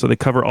 So they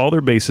cover all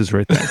their bases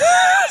right there.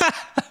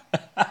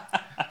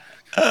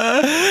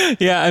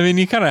 Yeah, I mean,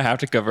 you kind of have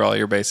to cover all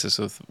your bases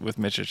with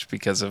Micic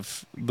because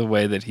of the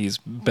way that he's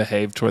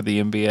behaved toward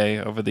the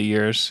NBA over the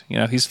years. You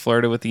know, he's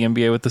flirted with the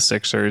NBA with the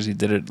Sixers. He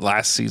did it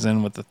last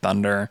season with the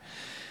Thunder.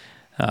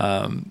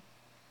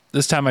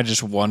 This time I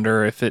just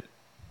wonder if it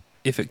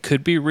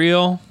could be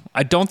real.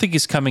 I don't think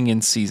he's coming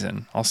in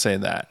season. I'll say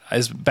that.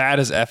 As bad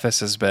as FS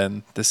has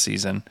been this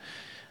season,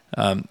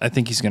 I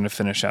think he's going to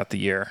finish out the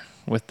year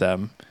with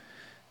them.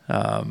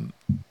 I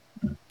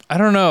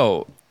don't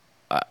know.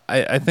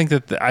 I think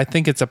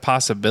it's a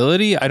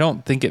possibility. I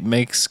don't think it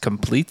makes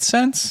complete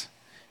sense.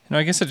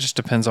 I guess it just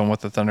depends on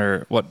what if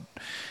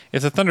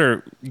the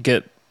Thunder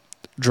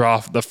draw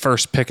the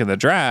first pick in the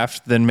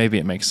draft, then maybe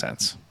it makes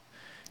sense,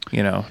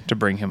 to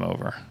bring him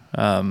over.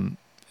 I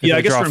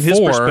guess from his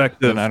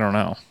perspective, then I don't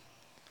know.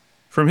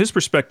 From his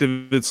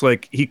perspective, it's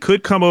like he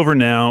could come over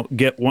now,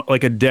 get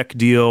like a deck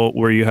deal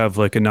where you have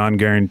like a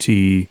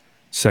non-guarantee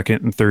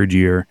second and third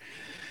year,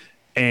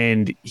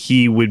 and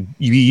he would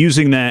be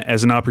using that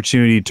as an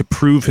opportunity to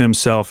prove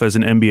himself as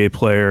an NBA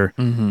player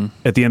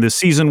at the end of the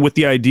season, with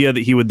the idea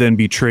that he would then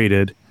be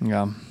traded.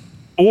 Yeah.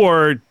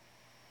 Or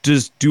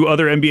do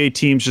other NBA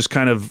teams just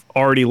kind of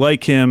already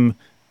like him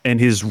and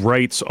his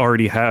rights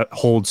already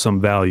hold some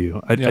value?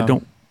 I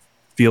don't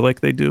feel like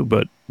they do,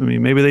 but I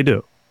mean, maybe they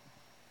do.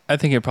 I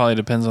think it probably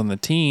depends on the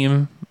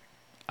team.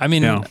 I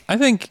mean, I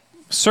think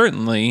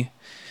certainly,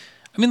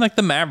 like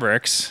the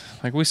Mavericks,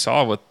 like we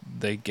saw what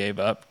they gave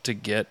up to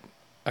get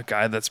a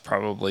guy that's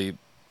probably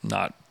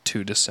not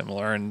too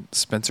dissimilar, and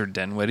Spencer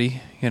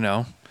Dinwiddie,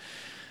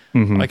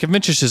 Like if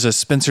Mitch is a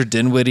Spencer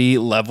Dinwiddie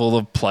level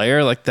of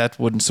player, like that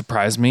wouldn't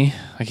surprise me.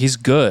 Like he's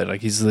good.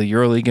 Like he's the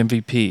EuroLeague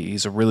MVP.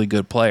 He's a really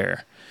good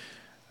player.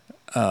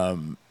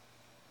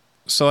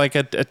 So like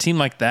a team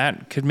like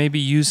that could maybe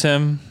use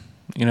him.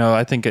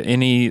 I think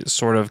any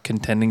sort of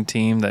contending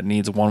team that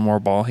needs one more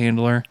ball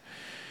handler,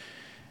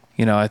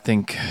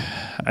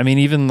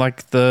 even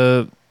like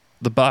the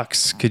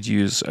Bucks could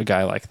use a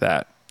guy like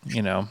that,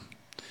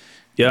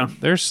 Yeah.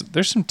 There's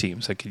some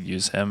teams that could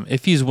use him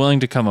if he's willing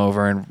to come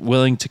over and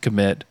willing to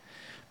commit.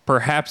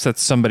 Perhaps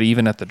that's somebody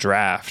even at the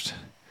draft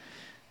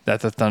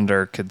that the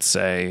Thunder could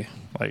say,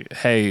 like,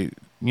 hey,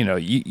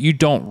 you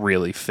don't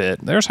really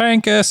fit. There's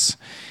Hankus.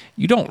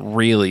 You don't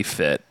really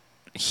fit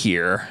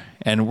here,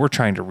 and we're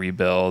trying to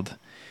rebuild,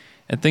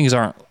 and things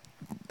aren't,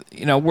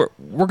 we're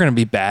going to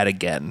be bad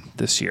again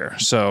this year.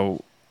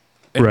 So,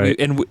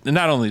 and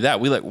not only that,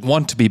 we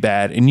want to be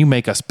bad, and you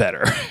make us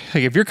better.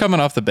 Like if you're coming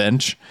off the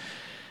bench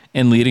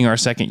and leading our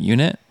second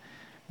unit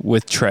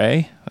with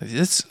Trey,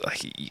 it's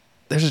like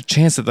there's a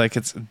chance that like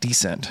it's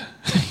decent,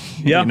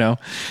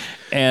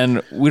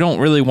 and we don't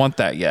really want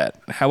that yet.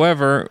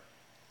 However,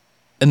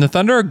 and the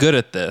Thunder are good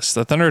at this.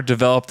 The Thunder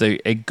developed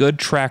a good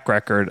track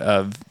record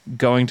of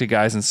going to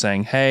guys and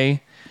saying,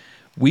 hey,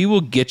 we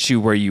will get you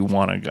where you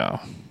want to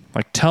go.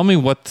 Like, tell me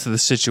what the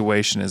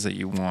situation is that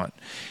you want.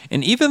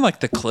 And even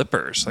like the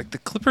Clippers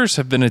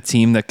have been a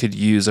team that could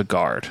use a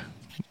guard.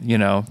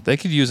 They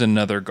could use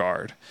another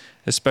guard,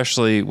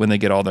 especially when they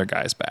get all their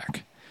guys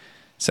back.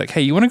 It's like,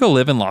 hey, you want to go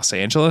live in Los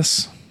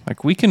Angeles?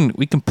 Like we can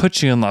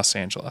put you in Los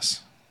Angeles,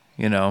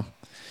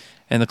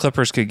 And the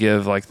Clippers could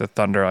give like the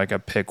Thunder like a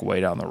pick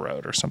way down the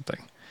road or something.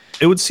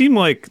 It would seem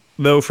like,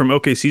 though, from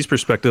OKC's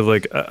perspective,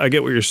 like I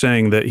get what you're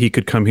saying, that he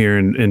could come here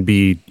and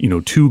be,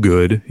 too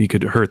good. He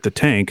could hurt the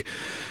tank.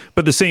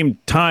 But at the same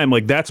time,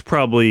 like that's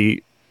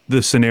probably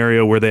the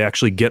scenario where they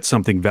actually get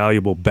something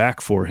valuable back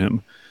for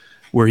him,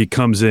 where he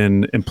comes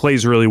in and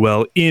plays really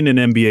well in an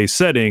NBA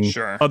setting.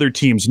 Sure. Other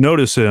teams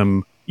notice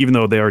him, even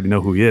though they already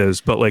know who he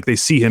is, but like they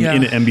see him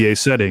in an NBA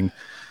setting,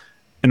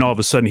 and all of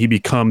a sudden he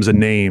becomes a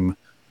name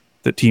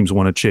that teams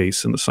want to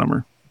chase in the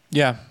summer.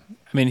 Yeah.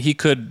 I mean, he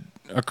could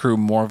accrue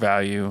more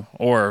value,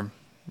 or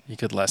he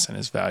could lessen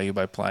his value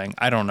by playing.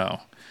 I don't know.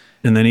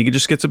 And then he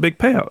just gets a big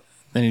payout.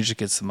 Then he just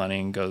gets the money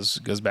and goes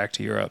back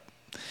to Europe.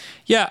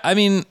 Yeah, I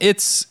mean,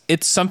 it's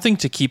something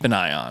to keep an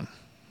eye on.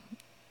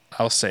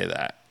 I'll say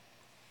that.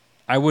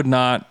 I would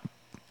not,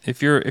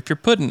 if you're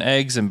putting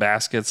eggs in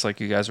baskets like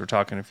you guys were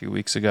talking a few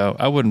weeks ago,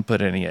 I wouldn't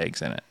put any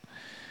eggs in it.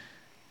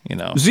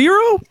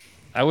 0?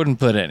 I wouldn't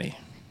put any.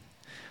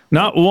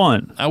 Not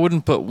one. I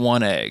wouldn't put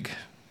one egg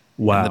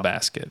in Wow. the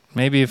basket.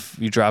 Maybe if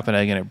you drop an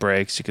egg and it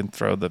breaks, you can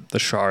throw the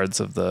shards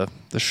of the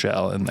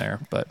shell in there.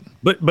 But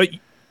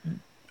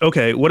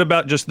okay, what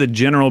about just the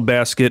general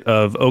basket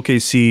of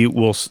OKC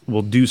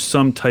will do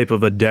some type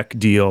of a deck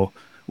deal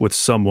with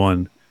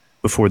someone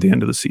before the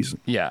end of the season?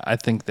 Yeah, I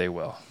think they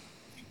will.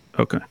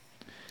 Okay.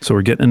 So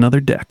we're getting another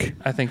deck.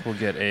 I think we'll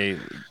get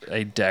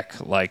a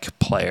deck-like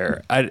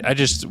player. I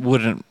just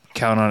wouldn't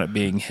count on it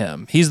being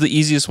him. He's the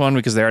easiest one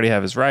because they already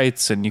have his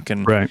rights, and you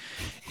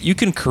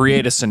can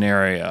create a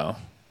scenario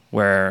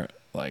where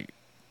like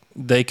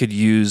they could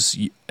use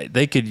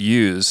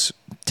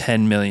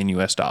 $10 million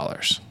US.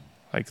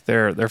 Like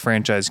their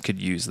franchise could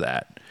use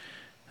that.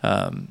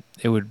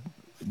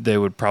 They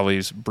would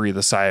probably breathe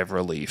a sigh of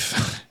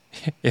relief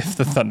if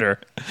the Thunder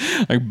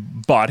like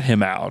bought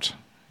him out,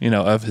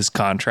 of his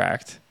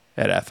contract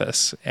at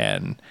Ephes,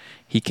 and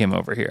he came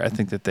over here. I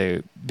think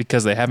that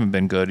because they haven't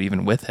been good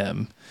even with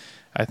him,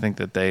 I think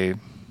that they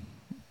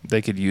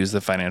could use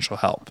the financial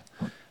help.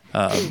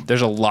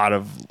 There's a lot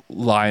of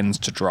lines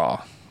to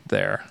draw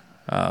there.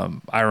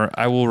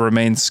 I will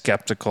remain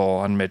skeptical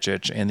on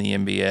Micic and the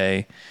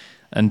NBA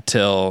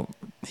until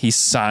he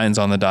signs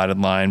on the dotted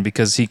line,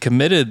 because he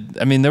committed.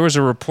 I mean, there was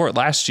a report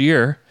last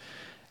year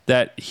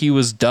that he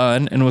was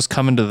done and was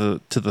coming to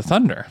the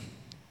Thunder.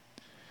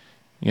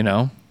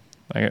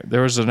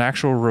 There was an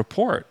actual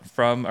report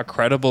from a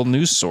credible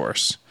news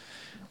source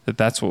that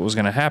that's what was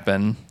going to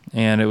happen,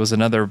 and it was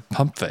another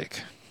pump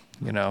fake,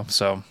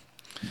 so.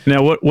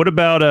 Now, what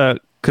about,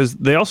 because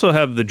they also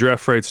have the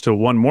draft rights to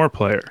one more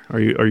player. Are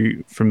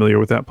you familiar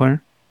with that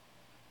player?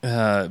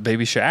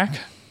 Baby Shaq?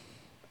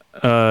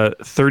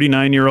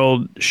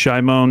 39-year-old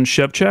Szymon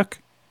Szewczak.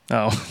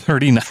 Oh,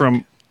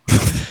 39.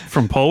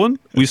 From Poland.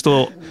 We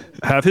still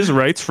have his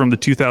rights from the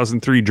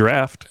 2003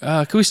 draft.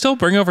 Could we still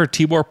bring over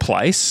Tibor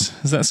Pleiss?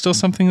 Is that still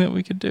something that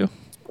we could do?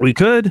 We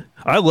could.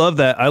 I love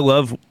that. I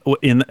love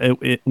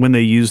when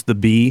they use the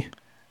B,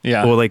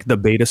 or like the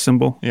beta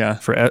symbol,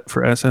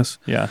 for SS.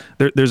 Yeah.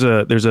 There's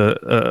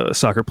a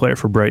soccer player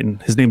for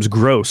Brighton. His name's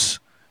Gross,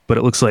 but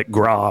it looks like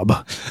Grob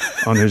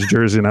on his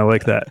jersey, and I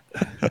like that.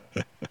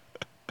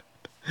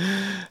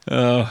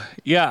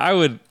 Yeah,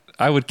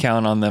 I would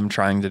count on them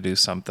trying to do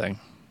something.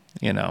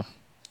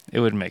 It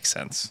would make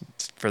sense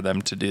for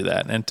them to do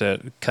that and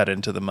to cut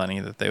into the money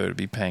that they would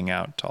be paying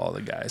out to all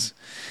the guys.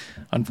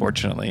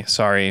 Unfortunately,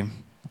 sorry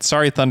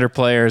Thunder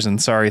players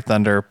and sorry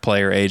Thunder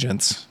player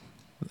agents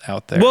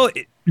out there. Well,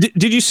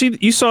 did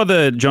you saw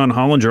the John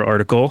Hollinger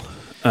article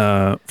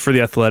for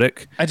The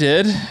Athletic? I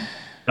did.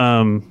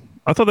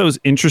 I thought that was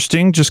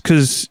interesting just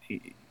because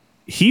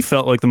he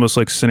felt like the most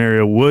like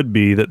scenario would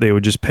be that they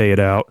would just pay it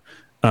out.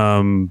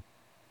 And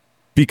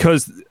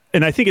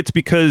I think it's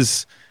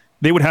because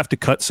they would have to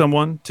cut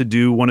someone to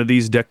do one of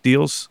these deck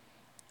deals,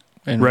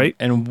 right?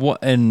 And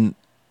what harm?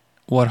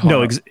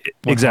 No,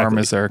 exactly. Harm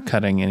is there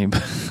cutting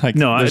anybody?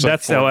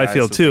 That's how I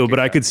feel too. But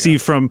I could see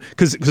from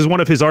because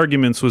one of his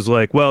arguments was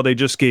like, well, they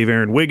just gave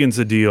Aaron Wiggins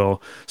a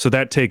deal, so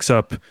that takes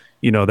up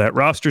that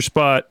roster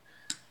spot.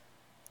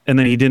 And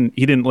then he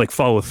didn't like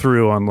follow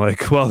through on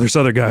like, well, there's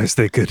other guys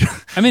they could.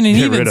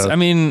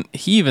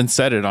 He even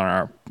said it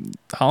on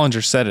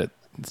Hollinger said it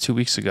 2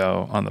 weeks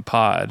ago on the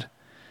pod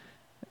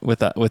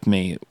with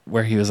me,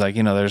 where he was like,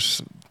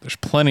 there's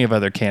plenty of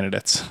other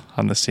candidates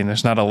on this team.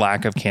 There's not a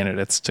lack of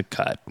candidates to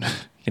cut.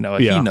 He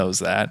knows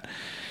that.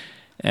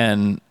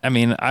 And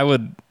I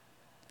would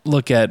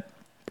look at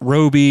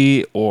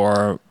Roby,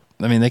 or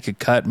they could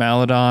cut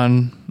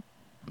Maledon.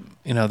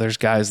 There's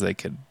guys they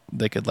could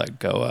let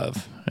go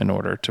of in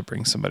order to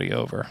bring somebody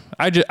over.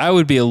 I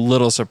would be a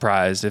little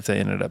surprised if they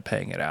ended up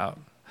paying it out.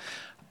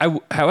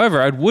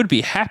 However, I would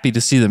be happy to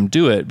see them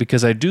do it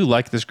because I do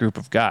like this group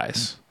of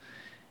guys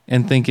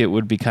and think it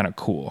would be kind of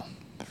cool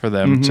for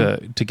them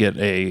to get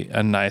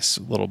a nice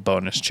little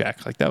bonus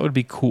check. Like that would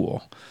be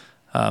cool.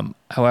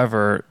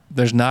 However,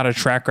 there's not a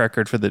track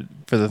record for the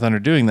Thunder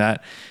doing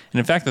that. And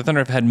in fact, the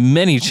Thunder have had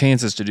many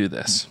chances to do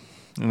this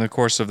in the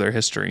course of their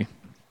history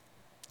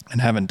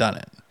and haven't done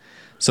it.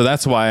 So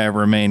that's why I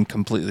remain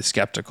completely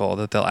skeptical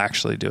that they'll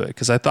actually do it.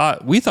 Because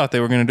we thought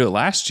they were going to do it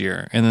last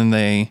year, and then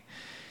they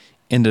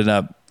ended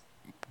up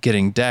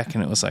getting Deck,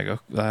 and it was like,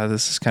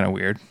 this is kind of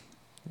weird.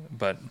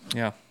 But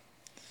yeah,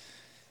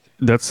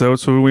 that's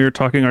when we were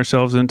talking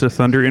ourselves into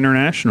Thunder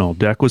International.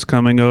 Deck was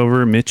coming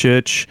over,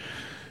 Micic.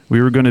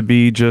 We were going to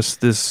be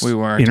just this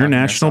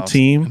international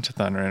team. Into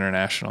Thunder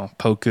International.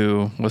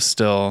 Poku was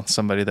still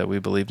somebody that we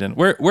believed in.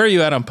 Where are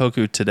you at on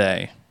Poku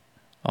today,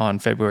 on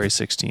February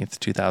 16th,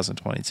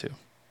 2022?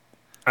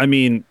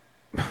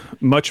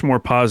 Much more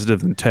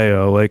positive than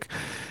Teo. Like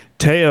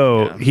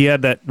Teo, he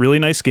had that really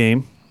nice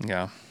game.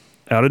 Yeah.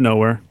 Out of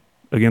nowhere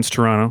against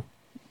Toronto.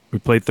 We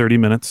played 30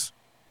 minutes,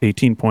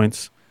 18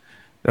 points.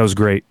 That was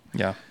great.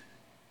 Yeah.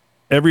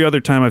 Every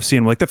other time I've seen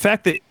him, like the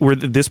fact that we're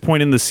at this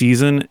point in the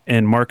season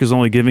and Mark is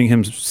only giving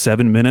him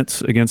 7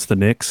 minutes against the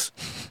Knicks,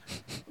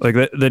 like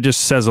that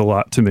just says a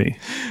lot to me.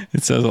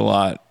 It says a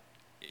lot.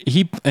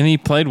 He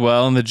played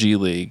well in the G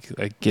League.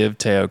 Like, give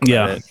Teo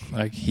credit. Yeah.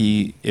 Like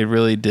it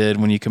really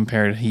did. When you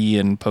compared he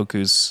and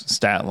Poku's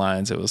stat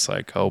lines, it was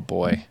like, oh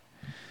boy,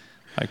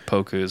 like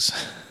Poku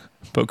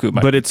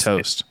might be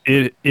toast.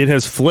 It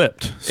has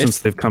flipped since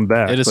they've come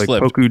back. It has like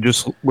flipped. Poku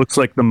just looks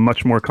like the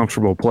much more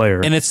comfortable player.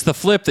 And it's the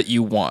flip that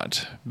you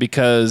want,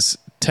 because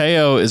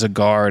Teo is a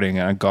guard and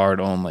a guard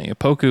only.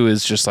 Poku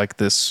is just like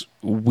this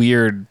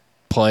weird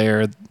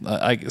player,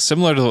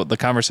 similar to the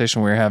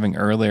conversation we were having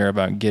earlier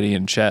about Giddey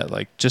and Chet.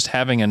 Like, just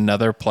having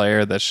another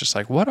player that's just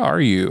like, what are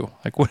you?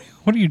 Like, what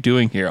are you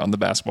doing here on the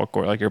basketball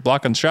court? Like, you're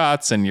blocking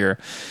shots and you're,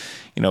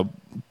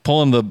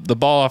 pulling the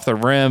ball off the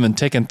rim and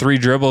taking 3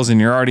 dribbles and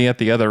you're already at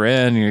the other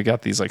end. You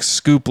got these like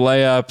scoop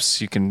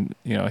layups. You can,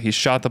 he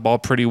shot the ball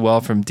pretty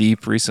well from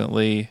deep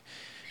recently.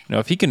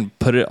 If he can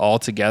put it all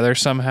together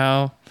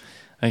somehow,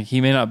 like, he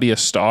may not be a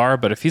star,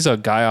 but if he's a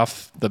guy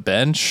off the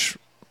bench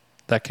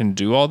that can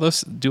do all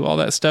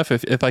that stuff,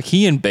 if like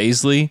he and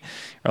Bazley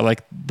are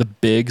like the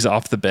bigs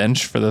off the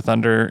bench for the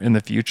Thunder in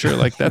the future,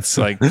 like that's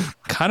like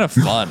kind of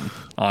fun,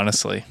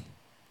 honestly.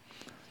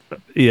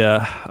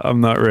 Yeah,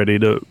 I'm not ready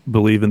to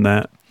believe in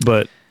that,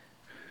 but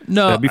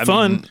that'd be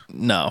fun.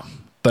 No,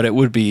 but it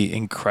would be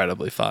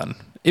incredibly fun.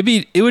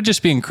 It would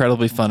just be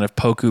incredibly fun if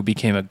Poku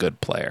became a good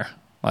player,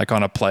 like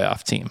on a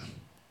playoff team.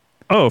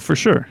 Oh, for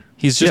sure.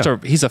 He's just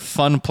he's a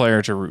fun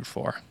player to root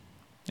for,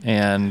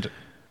 and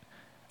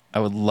I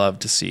would love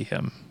to see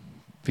him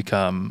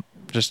become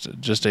just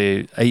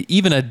a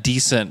even a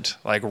decent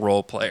like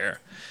role player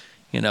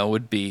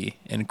would be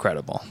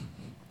incredible.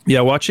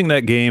 Yeah, watching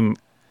that game,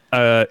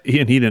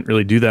 he didn't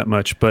really do that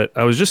much, but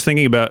I was just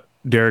thinking about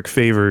Derek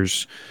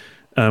Favors,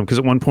 because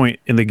at one point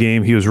in the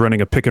game, he was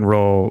running a pick and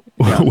roll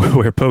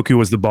where Poku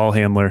was the ball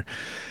handler.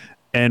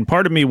 And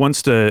part of me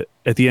wants to,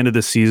 at the end of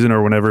the season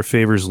or whenever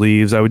Favors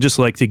leaves, I would just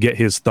like to get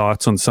his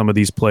thoughts on some of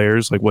these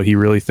players, like what he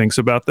really thinks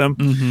about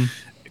them.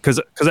 Because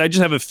I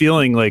just have a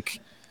feeling like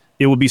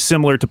it will be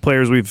similar to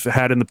players we've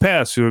had in the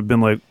past who have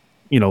been like,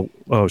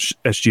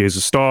 SGA is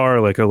a star,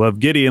 like I love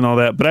Giddey and all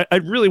that. But I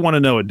really want to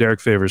know what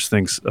Derek Favors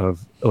thinks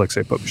of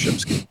Aleksej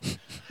Pokusevski.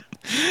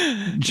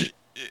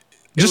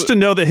 Just to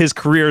know that his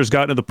career has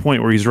gotten to the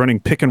point where he's running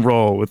pick and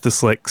roll with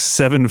this like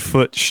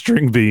 7-foot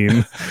string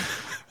bean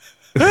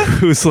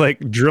who's like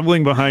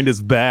dribbling behind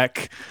his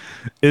back.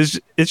 It's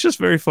just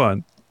very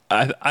fun.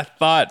 I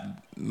thought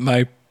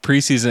my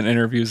preseason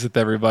interviews with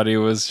everybody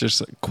was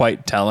just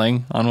quite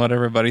telling on what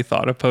everybody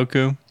thought of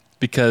Poku.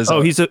 Because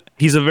he's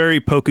a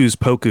very Poku's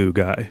Poku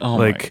guy. Oh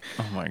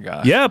my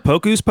god. Yeah,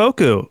 Poku's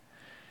Poku.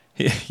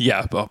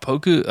 Yeah,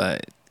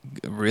 Poku,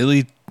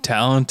 really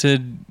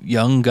talented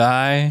young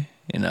guy.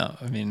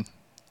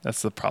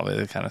 That's probably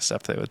the kind of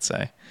stuff they would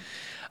say.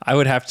 I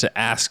would have to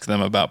ask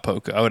them about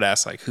Poku. I would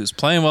ask like, who's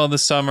playing well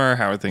this summer?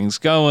 How are things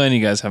going?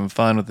 You guys having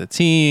fun with the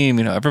team?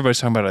 Everybody's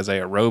talking about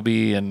Isaiah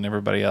Roby and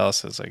everybody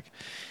else is like,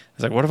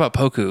 what about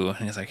Poku?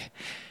 And he's like,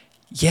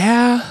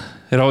 yeah.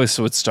 It always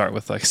would start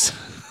with like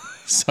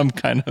some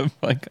kind of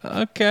like,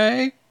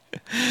 okay,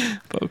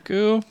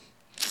 Poku.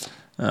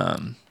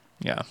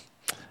 Yeah.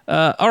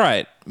 All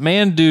right,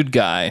 man, dude,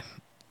 guy.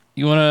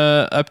 You want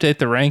to update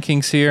the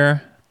rankings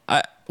here?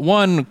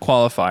 One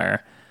qualifier.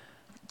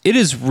 It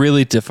is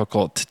really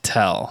difficult to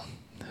tell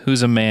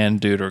who's a man,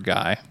 dude, or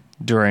guy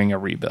during a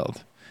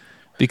rebuild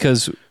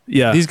because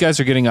these guys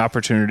are getting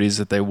opportunities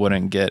that they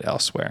wouldn't get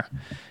elsewhere.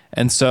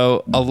 And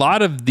so a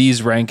lot of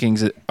these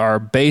rankings are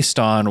based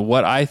on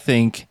what I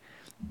think.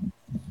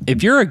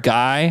 If you're a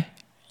guy,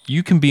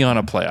 you can be on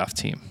a playoff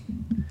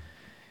team.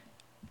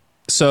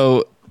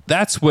 So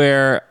that's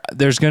where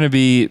there's going to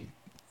be,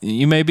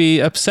 you may be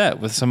upset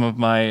with some of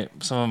my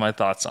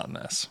thoughts on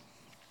this.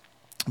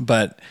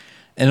 But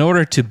in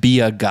order to be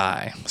a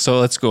guy, so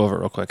let's go over it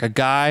real quick. A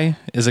guy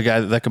is a guy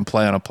that can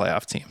play on a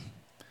playoff team.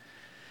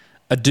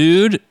 A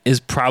dude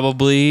is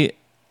probably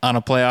on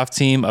a playoff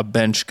team, a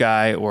bench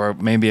guy, or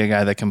maybe a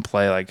guy that can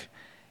play like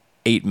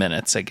 8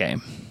 minutes a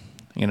game,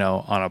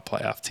 on a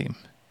playoff team.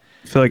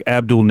 I feel like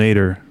Abdul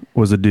Nader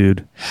was a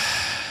dude.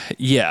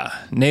 Yeah,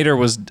 Nader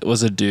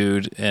was a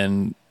dude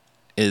and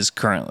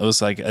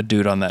was like a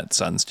dude on that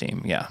Suns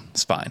team. Yeah,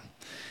 it's fine.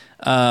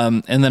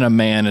 And then a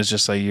man is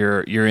just like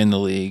you're in the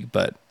league,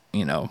 but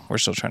we're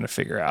still trying to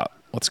figure out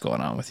what's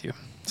going on with you.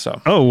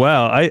 So. Oh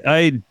wow,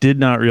 I did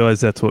not realize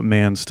that's what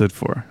man stood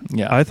for.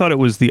 Yeah, I thought it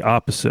was the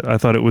opposite. I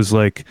thought it was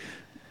like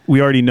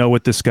we already know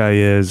what this guy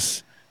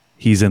is.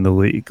 He's in the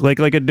league. Like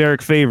a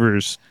Derek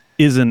Favors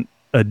isn't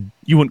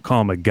you wouldn't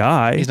call him a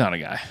guy. He's not a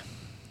guy.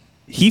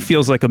 He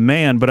feels like a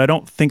man, but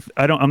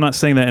I'm not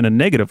saying that in a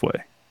negative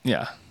way.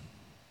 Yeah.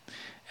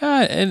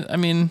 Yeah,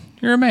 and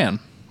you're a man.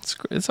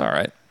 It's all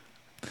right.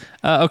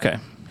 Okay,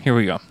 here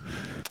we go.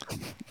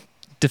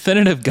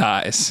 Definitive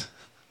guys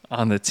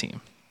on the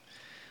team.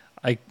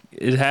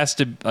 It has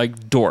to,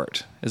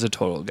 Dort is a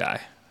total guy,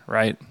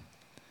 right?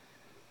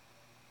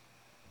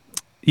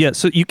 Yeah,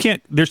 so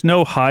there's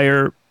no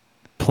higher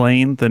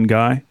plane than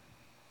guy.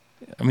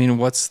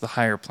 What's the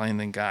higher plane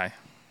than guy?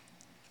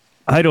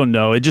 I don't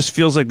know. It just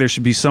feels like there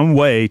should be some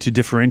way to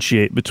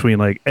differentiate between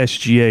like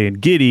SGA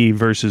and Giddey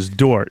versus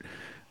Dort.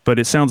 But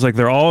it sounds like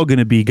they're all going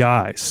to be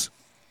guys.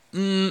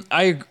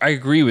 I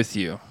agree with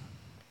you.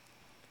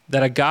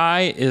 That a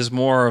guy is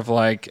more of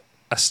like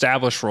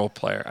established role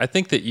player. I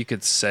think that you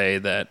could say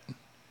that.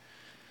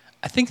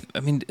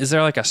 Is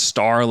there like a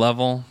star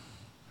level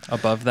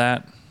above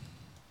that?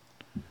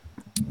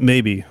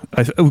 Maybe.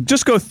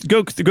 Just go through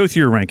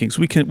your rankings.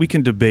 We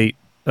can debate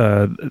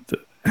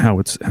how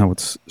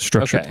it's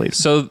structured. Okay.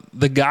 So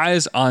the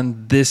guys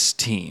on this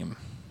team,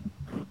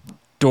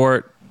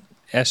 Dort,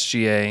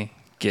 SGA,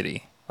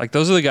 Giddey, like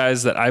those are the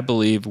guys that I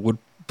believe would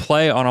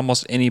play on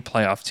almost any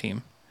playoff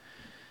team,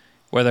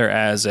 whether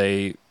as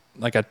a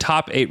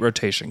top 8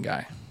 rotation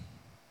guy.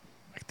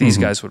 Like these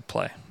guys would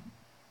play.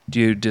 Do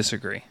you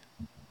disagree?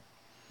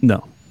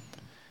 No.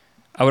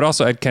 I would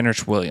also add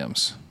Kenrich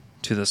Williams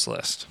to this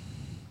list.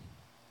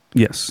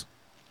 Yes.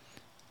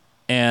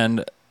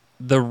 And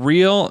the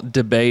real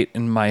debate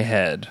in my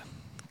head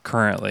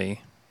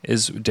currently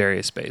is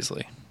Darius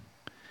Bazley.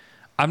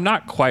 I'm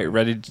not quite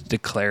ready to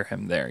declare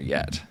him there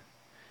yet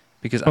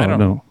because I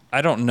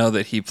don't know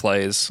that he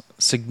plays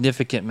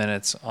significant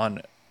minutes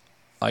on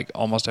like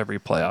almost every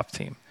playoff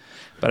team.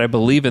 But I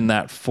believe in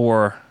that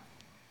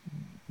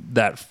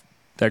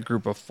that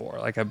group of 4.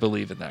 Like I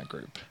believe in that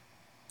group.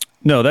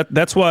 No,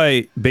 that's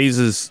why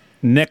Baze's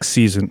next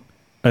season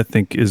I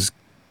think is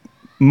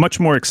much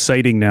more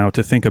exciting now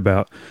to think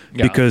about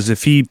because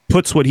if he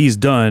puts what he's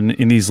done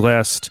in these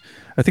last,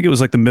 I think it was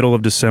like the middle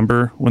of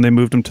December when they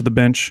moved him to the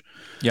bench.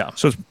 Yeah.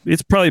 So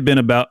it's probably been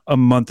about a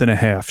month and a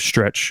half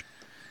stretch.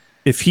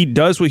 if he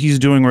does what he's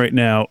doing right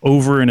now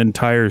over an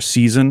entire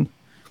season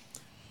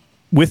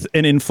with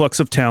an influx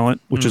of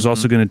talent, which is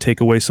also going to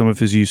take away some of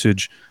his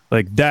usage,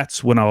 like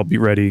that's when I'll be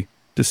ready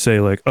to say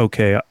like,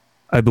 okay,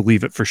 I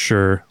believe it for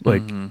sure.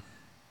 Like,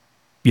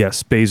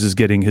 yes, Baze is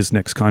getting his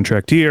next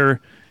contract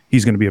here.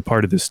 He's going to be a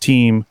part of this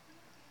team.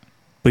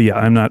 But yeah,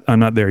 I'm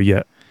not there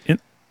yet.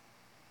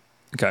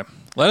 Okay.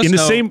 Let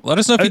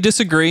us know if you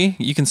disagree.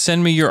 You can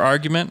send me your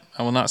argument.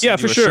 I will not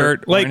send you a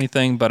shirt or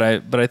anything, but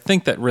I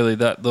think that really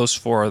those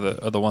four are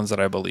the ones that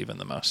I believe in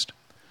the most.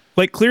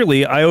 Like,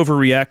 clearly, I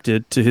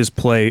overreacted to his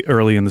play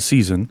early in the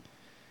season.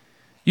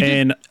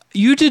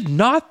 You did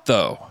not,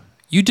 though.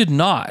 You did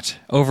not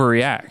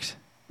overreact.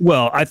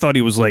 Well, I thought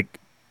he was, like,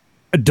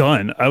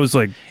 done. I was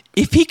like...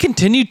 If he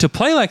continued to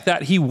play like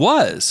that, he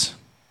was.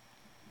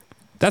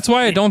 That's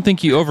why I don't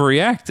think you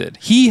overreacted.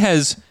 He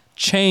has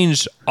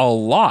changed a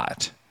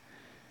lot.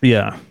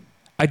 Yeah.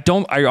 I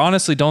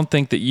honestly don't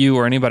think that you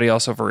or anybody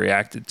else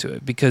overreacted to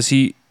it because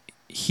he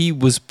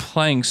was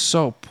playing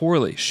so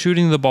poorly,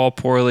 shooting the ball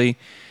poorly.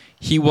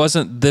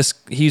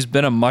 He's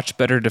been a much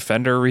better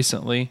defender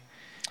recently.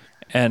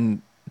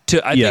 And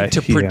I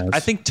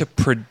think to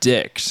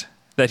predict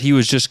that he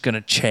was just going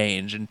to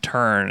change and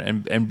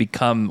turn and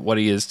become what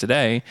he is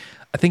today,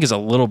 I think is a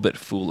little bit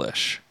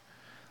foolish,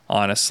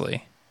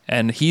 honestly.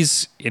 And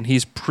he's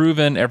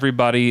proven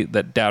everybody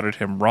that doubted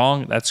him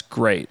wrong. That's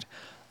great.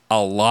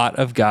 A lot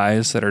of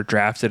guys that are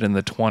drafted in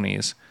the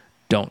 20s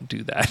don't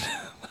do that.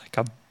 Like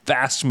a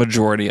vast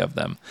majority of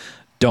them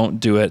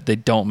don't do it. They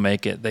don't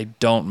make it. They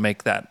don't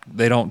make that.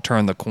 They don't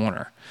turn the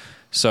corner.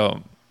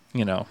 So,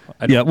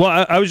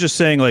 I was just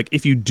saying, like,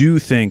 if you do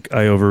think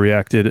I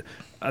overreacted,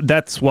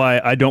 that's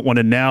why I don't want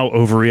to now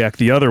overreact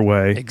the other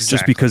way,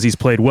 just because he's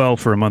played well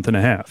for a month and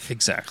a half.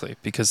 Exactly,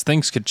 because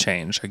things could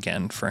change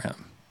again for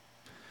him.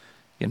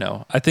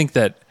 I think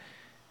that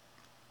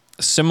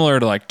similar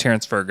to like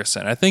Terrence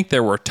Ferguson, I think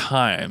there were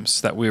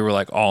times that we were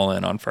like all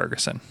in on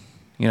Ferguson.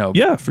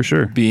 Yeah, for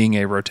sure. Being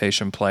a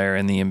rotation player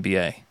in the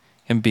NBA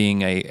and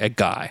being a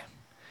guy.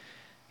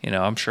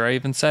 I'm sure I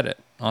even said it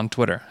on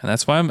Twitter, and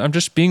that's why I'm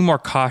just being more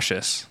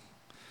cautious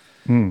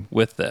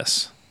with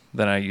this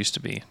than I used to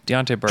be.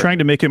 Deontay Burton. Trying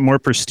to make it more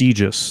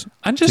prestigious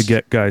to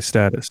get guy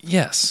status.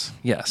 Yes.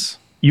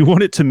 You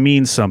want it to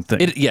mean something.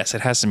 Yes,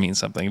 it has to mean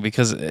something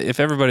because if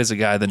everybody's a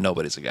guy, then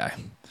nobody's a guy.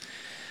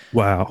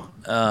 Wow.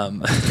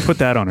 Put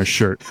that on a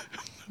shirt.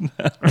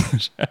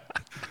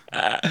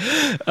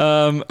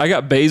 I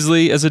got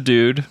Bazley as a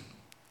dude.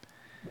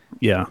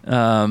 Yeah.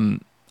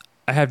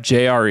 I have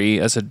JRE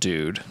as a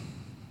dude.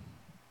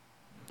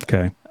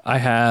 Okay. I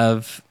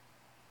have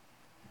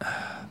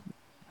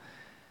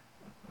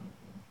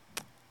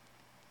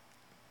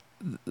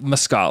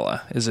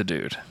Muscala is a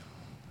dude.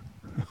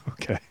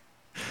 Okay.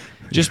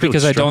 Just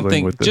because I don't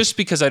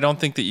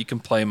think that you can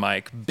play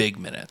Mike big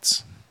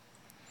minutes.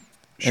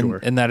 Sure.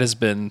 And that has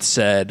been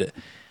said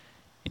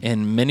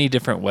in many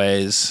different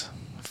ways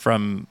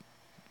from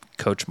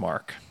Coach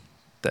Mark.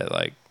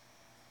 That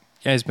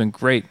he's been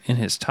great in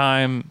his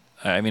time.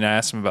 I mean, I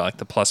asked him about like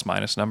the plus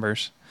minus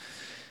numbers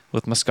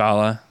with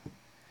Muscala,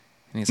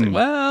 and he's like,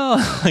 well,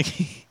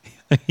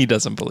 he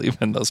doesn't believe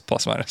in those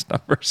plus minus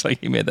numbers. Like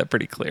he made that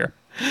pretty clear.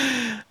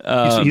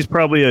 He's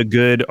probably a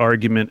good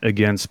argument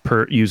against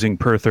using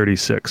per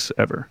 36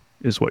 ever,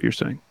 is what you're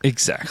saying.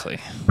 Exactly.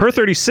 Per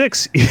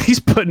 36, he's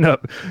putting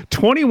up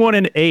 21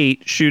 and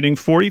 8, shooting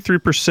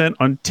 43%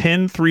 on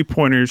 10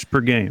 3-pointers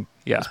per game.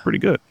 Yeah. That's pretty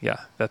good. Yeah,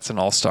 that's an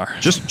all-star.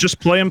 Just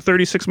play him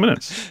 36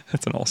 minutes.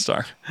 That's an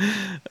all-star.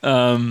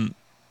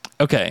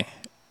 Okay.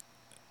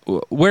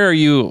 Where are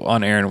you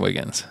on Aaron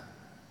Wiggins?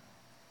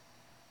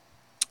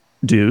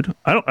 Dude.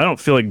 I don't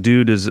feel like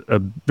dude is a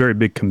very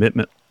big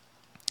commitment.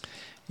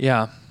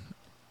 Yeah.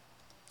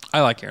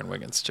 I like Aaron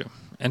Wiggins too.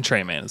 And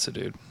Trey Mann is a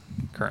dude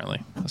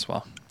currently as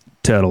well.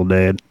 Tattle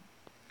dad.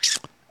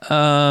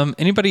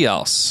 Anybody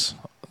else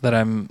that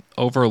I'm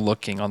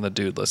overlooking on the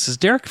dude list? Is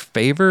Derek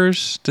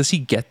Favors, does he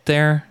get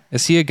there?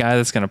 Is he a guy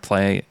that's going to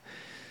play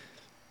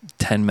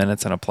 10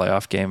 minutes in a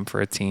playoff game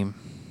for a team?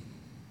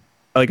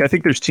 Like, I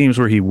think there's teams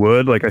where he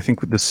would. Like, I think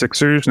with the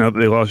Sixers, now that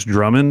they lost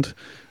Drummond,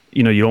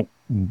 I don't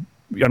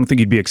think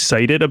you'd be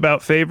excited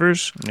about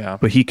Favors. Yeah.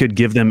 But he could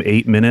give them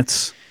 8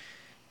 minutes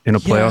in a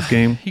playoff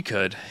game. He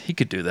could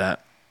do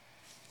that.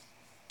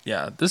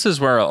 Yeah, this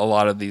is where a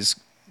lot of these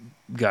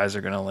guys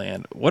are going to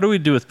land. What do we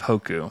do with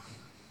Poku?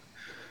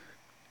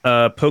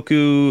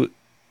 Poku,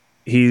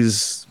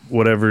 he's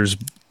whatever's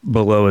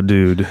below a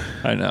dude.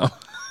 I know.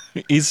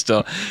 He's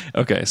still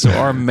okay. So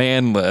our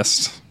man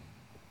list.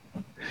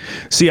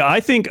 See, I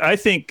think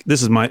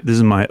this is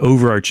my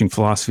overarching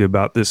philosophy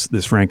about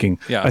this ranking.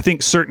 Yeah. I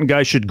think certain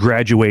guys should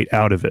graduate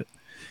out of it.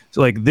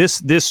 So like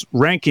this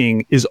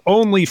ranking is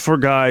only for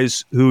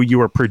guys who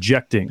you are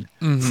projecting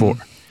for.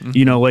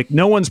 Mm-hmm. Like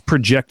no one's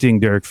projecting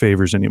Derek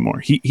Favors anymore.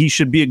 He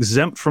should be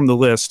exempt from the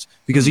list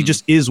because he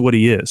just is what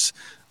he is.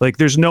 Like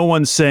there's no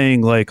one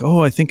saying like,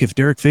 oh, I think if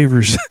Derek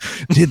Favors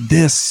did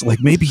this, like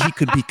maybe he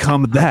could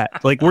become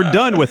that. Like we're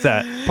done with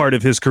that part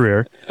of his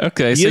career.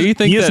 Okay, so you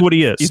think he is what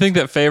he is. You think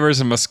that Favors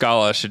and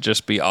Muscala should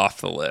just be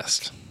off the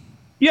list?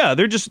 Yeah,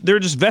 they're just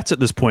vets at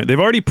this point. They've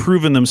already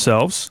proven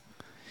themselves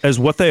as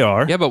what they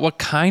are. Yeah, but what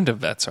kind of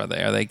vets are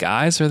they? Are they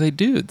guys or are they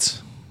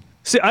dudes?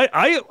 See,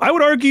 I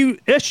would argue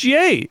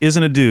SGA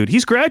isn't a dude.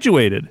 He's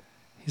graduated.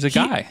 He's a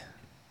guy.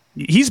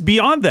 He's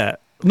beyond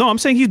that. No, I'm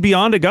saying he's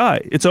beyond a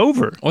guy. It's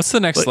over. What's the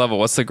next level?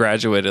 What's the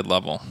graduated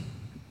level?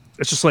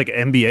 It's just like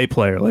NBA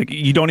player. Like,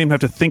 you don't even have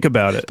to think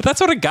about it. But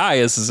that's what a guy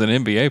is an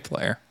NBA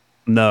player.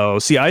 No.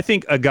 See, I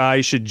think a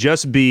guy should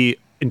just be,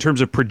 in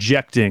terms of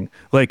projecting,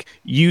 like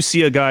you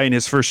see a guy in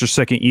his first or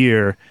second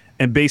year,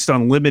 and based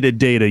on limited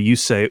data, you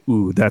say,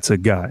 ooh, that's a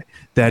guy.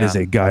 That is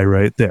a guy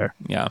right there.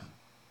 Yeah.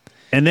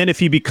 And then if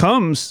he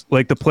becomes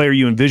like the player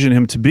you envision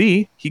him to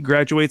be, he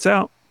graduates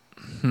out.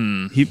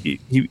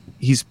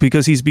 He's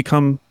because he's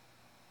become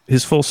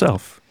his full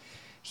self.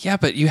 Yeah,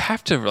 but you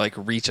have to like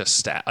reach a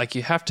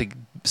you have to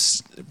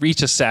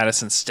reach a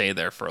status and stay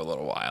there for a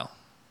little while.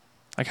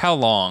 Like, how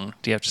long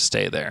do you have to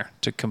stay there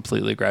to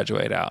completely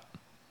graduate out?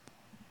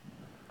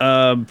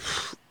 Like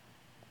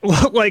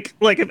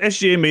if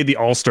SGA made the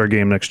All-Star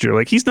game next year,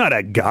 like, he's not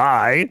a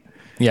guy.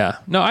 Yeah.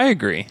 No, I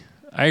agree.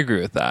 I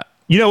agree with that.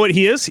 You know what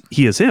he is?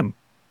 He is him.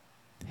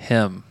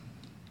 Him.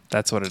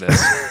 That's what it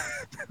is.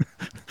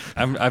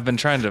 I've been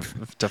trying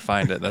to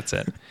find it. That's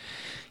it.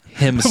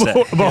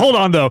 But hold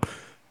on, though.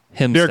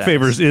 Derek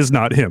Favors is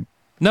not him.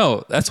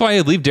 No, that's why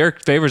I leave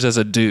Derek Favors as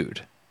a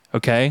dude.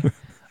 Okay?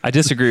 I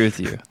disagree with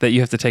you that you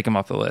have to take him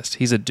off the list.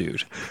 He's a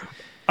dude.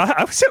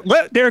 I said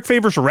let Derek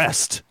Favors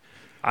rest.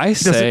 I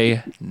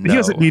say no. He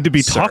doesn't need to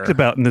be talked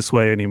about in this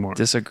way anymore.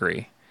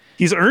 Disagree.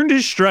 He's earned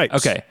his stripes.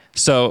 Okay,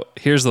 so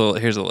here's the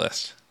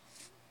list.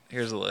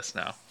 Here's the list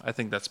now. I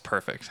think that's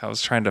perfect. I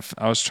was trying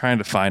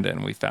to find it,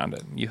 and we found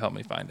it. You helped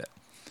me find it.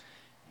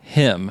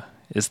 Him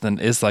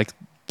is like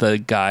the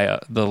guy,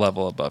 the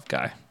level above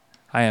guy.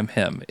 I am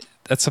him.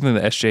 That's something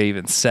that SGA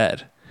even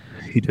said.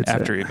 He did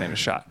after he made a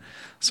shot.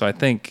 So I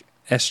think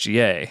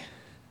SGA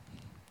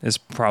is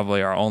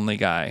probably our only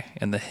guy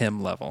in the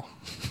him level.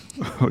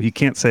 Oh, you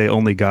can't say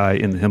only guy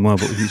in the him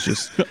level. He's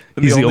just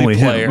he's the only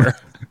player.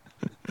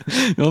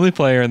 Him. The only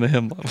player in the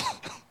him level.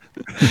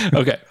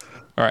 Okay.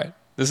 All right.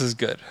 This is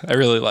good. I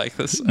really like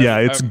this. Yeah,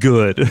 it's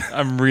good.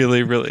 I'm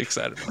really, really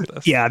excited about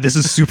this. Yeah, this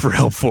is super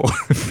helpful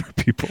for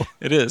people.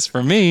 It is.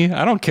 For me,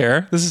 I don't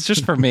care. This is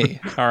just for me.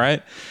 All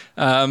right.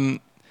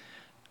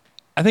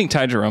 I think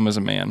Ty Jerome is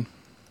a man.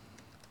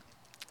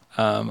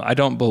 I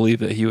don't believe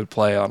that he would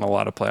play on a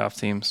lot of playoff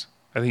teams.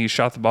 I think he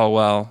shot the ball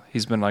well.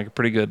 He's been like a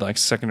pretty good like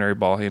secondary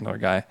ball handler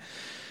guy.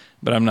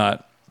 But I'm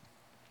not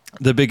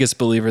the biggest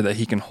believer that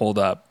he can hold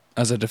up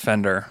as a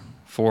defender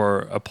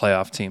for a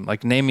playoff team.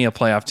 Like, name me a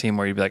playoff team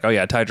where you'd be like, oh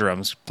yeah, Ty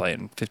Jerome's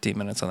playing 15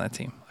 minutes on that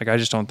team. Like, I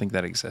just don't think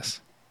that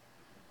exists.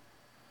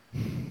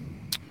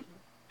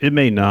 It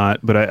may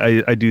not, but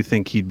I do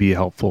think he'd be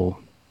helpful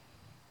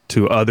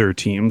to other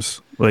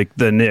teams, like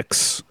the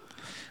Knicks.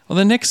 Well,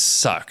 the Knicks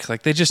suck.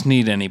 Like, they just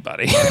need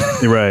anybody.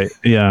 Right,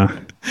 yeah.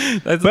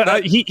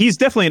 He's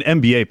definitely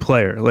an NBA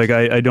player. Like,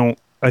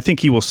 I think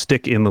he will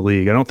stick in the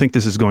league. I don't think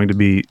this is going to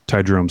be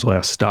Ty Jerome's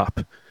last stop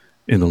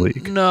in the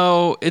league.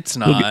 No, it's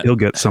not. He'll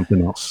get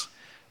something else.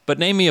 But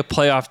name me a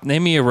playoff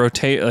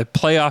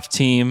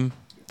team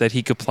that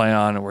he could play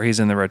on where he's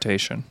in the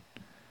rotation.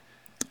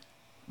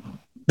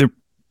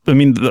 I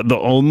mean, the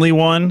only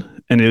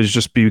one, and it was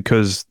just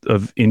because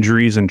of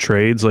injuries and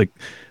trades, like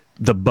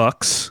the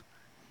Bucks,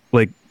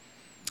 like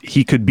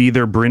he could be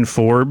their Bryn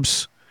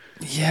Forbes.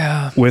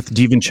 Yeah. With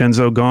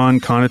DiVincenzo gone,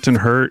 Connaughton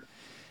hurt.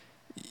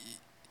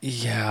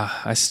 Yeah,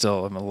 I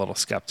still am a little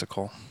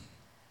skeptical.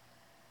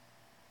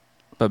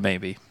 But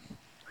maybe.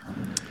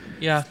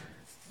 Yeah.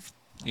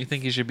 You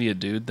think he should be a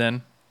dude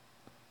then?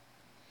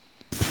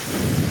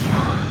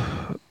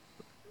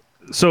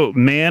 So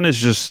man is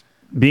just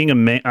being a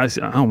man. I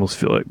almost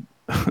feel like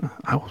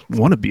I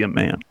want to be a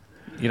man.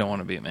 You don't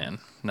want to be a man.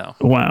 No.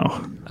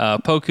 Wow.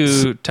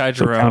 Poku, Ty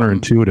Jerome.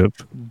 Counterintuitive.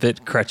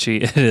 Vit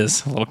Krejci. It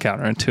is a little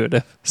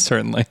counterintuitive,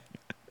 certainly.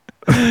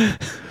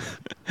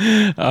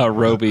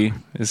 Roby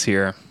is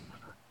here.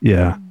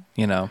 Yeah.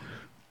 You know,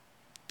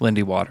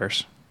 Lindy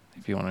Waters,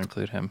 if you want to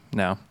include him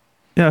now.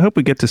 Yeah, I hope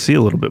we get to see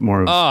a little bit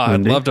more of I'd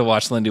Lindy. love to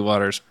watch Lindy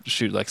Waters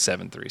shoot like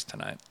 7 threes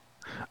tonight.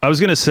 I was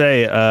going to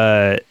say,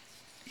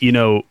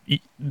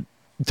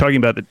 talking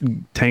about the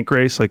tank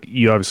race, like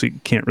you obviously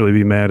can't really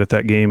be mad at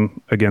that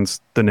game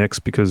against the Knicks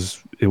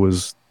because it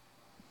was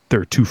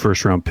their 2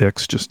 first-round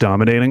picks just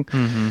dominating.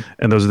 Mm-hmm.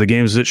 And those are the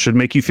games that should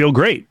make you feel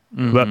great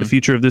about the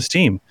future of this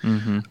team.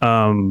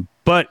 Mm-hmm.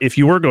 But if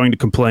you were going to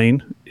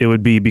complain, it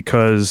would be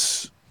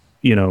because,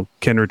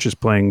 Kenrich is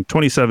playing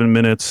 27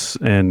 minutes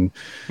and,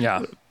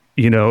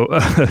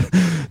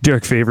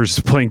 Derek Favors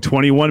is playing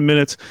 21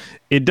 minutes.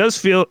 It does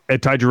feel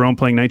at Ty Jerome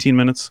playing 19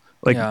 minutes.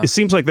 It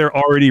seems like they're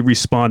already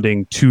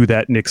responding to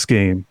that Knicks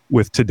game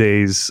with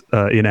today's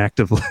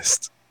inactive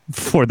list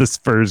for the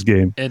Spurs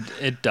game.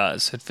 It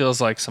does. It feels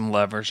like some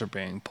levers are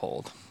being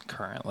pulled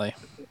currently.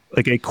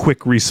 Like a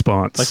quick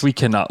response. Like we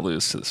cannot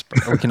lose to the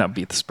Spurs. We cannot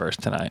beat the Spurs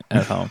tonight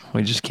at home.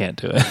 We just can't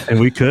do it. And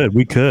we could.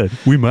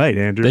 We might,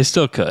 Andrew. They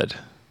still could.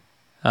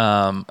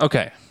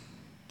 Okay.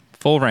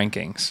 Full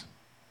rankings.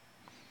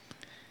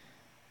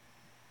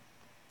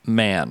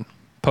 man.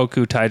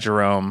 Poku, Ty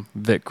Jerome,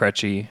 Vic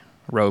Krejci,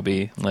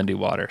 Roby, Lindy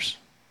Waters.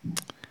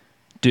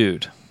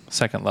 Dude,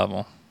 second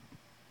level.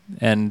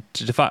 And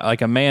to define,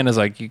 like, a man is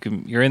like,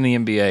 you're in the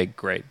NBA,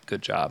 great,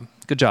 good job.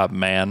 Good job,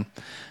 man.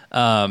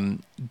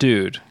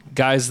 Dude,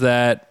 guys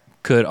that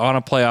could, on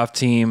a playoff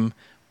team,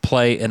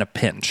 play in a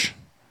pinch.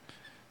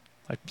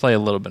 Like, play a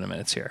little bit of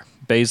minutes here.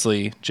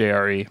 Baisley,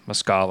 JRE,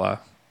 Muscala,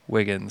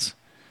 Wiggins,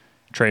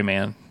 Trey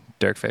Mann,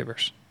 Derek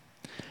Favors.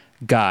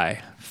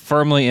 Guy,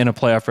 firmly in a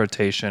playoff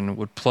rotation,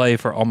 would play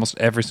for almost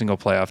every single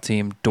playoff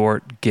team.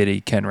 Dort,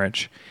 Giddey,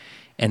 Kenrich.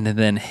 And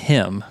then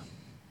him,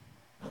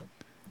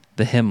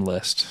 the him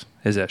list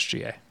is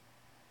SGA.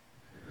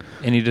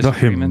 Any disagreements?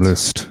 The him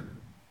list.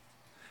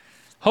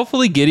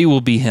 Hopefully Giddey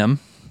will be him.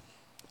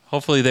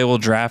 Hopefully they will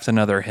draft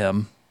another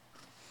him.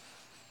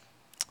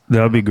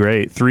 That would be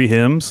great. 3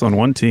 hymns on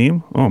one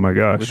team. Oh, my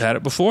gosh. We've had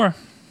it before.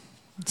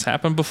 It's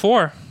happened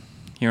before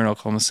here in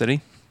Oklahoma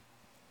City.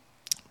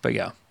 But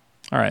yeah.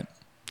 All right.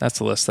 That's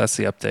the list. That's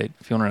the update.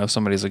 If you want to know if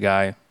somebody's a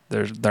guy,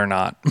 they're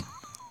not.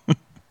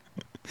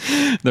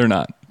 They're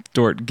not.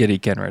 Dort, Giddey,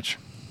 Kenrich.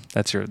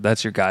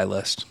 That's your guy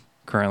list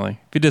currently.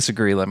 If you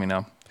disagree, let me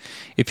know.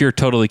 If you're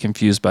totally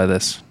confused by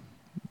this,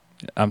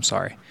 I'm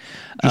sorry.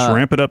 Just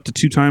ramp it up to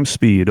 2 times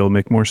speed. It'll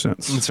make more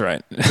sense. That's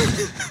right.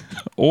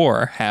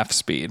 Or half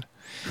speed.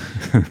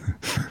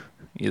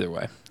 Either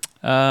way.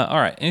 All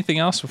right. Anything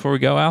else before we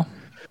go, Al?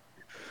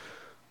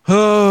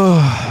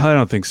 Oh, I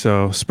don't think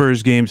so.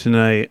 Spurs game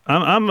tonight.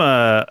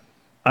 I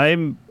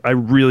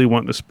really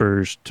want the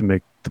Spurs to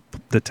make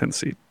the 10th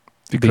seed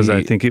because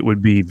I think it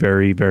would be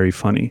very, very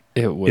funny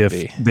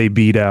if they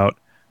beat out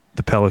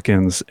the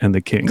Pelicans and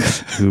the Kings,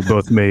 who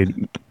both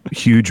made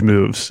huge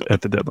moves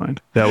at the deadline.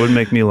 That would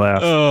make me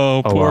laugh.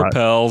 Oh, poor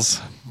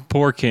Pels,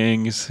 poor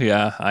Kings.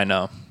 Yeah, I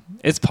know.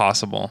 It's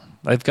possible.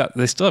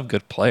 They still have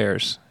good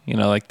players. You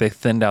know, like they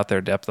thinned out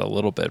their depth a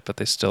little bit, but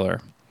they still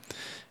are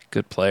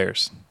good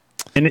players.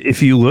 And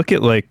if you look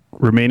at like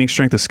remaining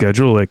strength of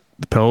schedule, like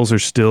the Pels are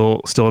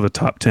still have a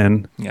top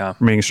 10. Yeah.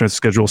 Remaining strength of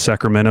schedule.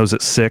 Sacramento's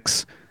at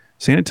 6.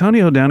 San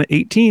Antonio down at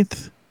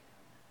 18th.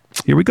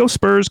 Here we go,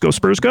 Spurs. Go,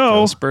 Spurs,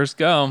 go. Go, Spurs,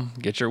 go.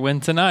 Get your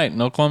win tonight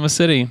in Oklahoma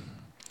City.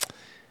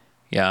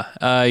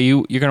 Yeah.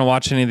 You're going to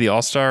watch any of the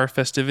All-Star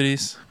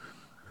festivities?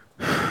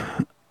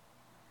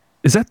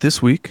 Is that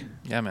this week?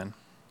 Yeah, man.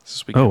 It's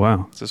this weekend. Oh,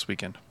 wow. It's this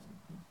weekend.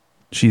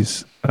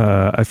 Jeez.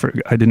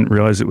 I didn't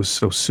realize it was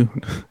so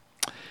soon.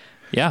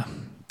 Yeah.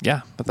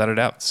 Without a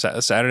doubt.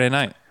 Saturday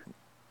night.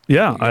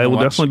 Yeah, I will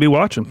definitely be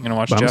watching. You're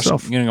going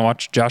to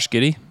watch Josh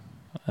Giddey.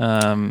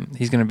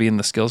 He's going to be in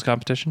the skills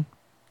competition.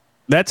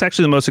 That's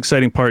actually the most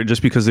exciting part,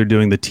 just because they're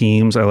doing the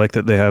teams. I like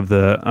that they have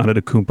the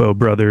Antetokounmpo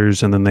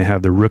brothers, and then they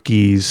have the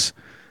rookies.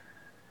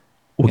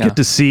 We'll get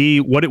to see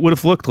what it would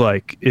have looked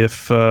like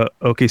if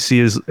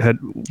OKC had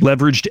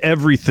leveraged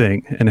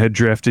everything and had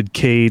drafted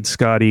Cade,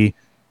 Scotty,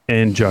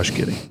 and Josh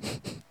Giddey.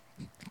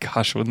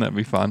 Gosh, wouldn't that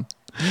be fun?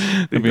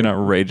 It'd be an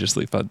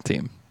outrageously fun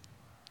team.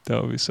 That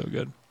would be so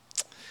good.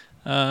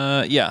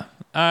 Yeah,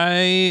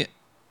 I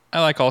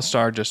like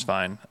All-Star just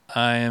fine.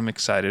 I am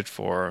excited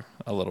for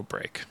a little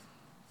break,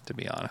 to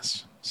be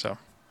honest. So.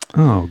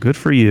 Oh, good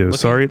for you.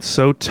 Sorry it's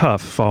so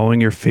tough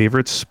following your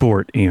favorite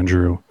sport,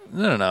 Andrew.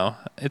 No.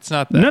 It's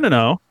not that.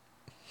 No.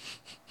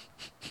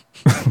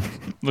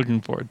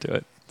 Looking forward to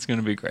it. It's going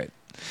to be great.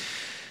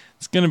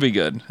 It's going to be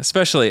good.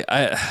 Especially,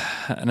 I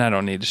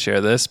don't need to share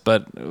this,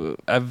 but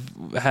I've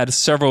had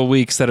several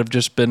weeks that have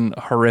just been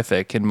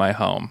horrific in my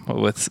home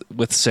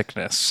with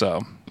sickness.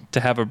 So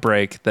to have a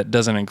break that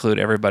doesn't include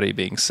everybody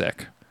being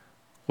sick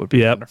would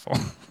be wonderful.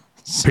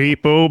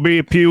 People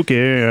be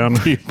puking.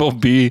 People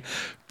be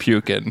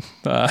puking.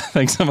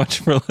 Thanks so much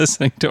for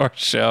listening to our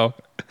show.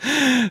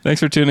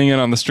 Thanks for tuning in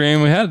on the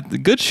stream. We had a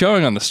good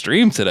showing on the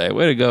stream today.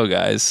 Way to go,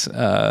 guys.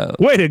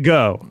 Way to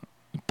go.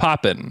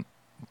 Poppin'.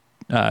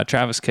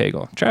 Travis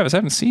Cagle. Travis, I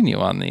haven't seen you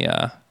on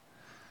the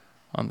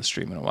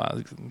stream in a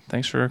while.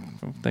 Thanks for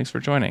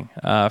joining.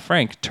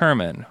 Frank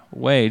Turman,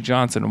 Way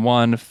Johnson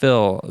 1,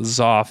 Phil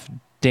Zoff,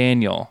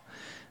 Daniel,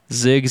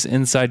 Ziggs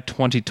Inside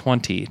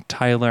 2020,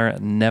 Tyler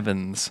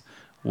Nevins,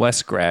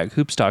 Wes Greg,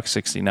 Hoopstock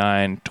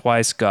 69,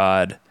 Twice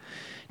God,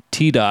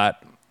 T.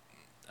 Dot,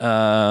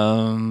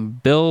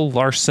 Bill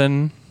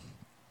Larson.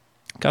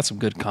 Got some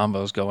good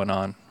combos going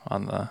on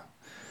the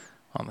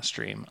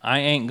stream. I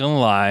ain't gonna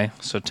lie,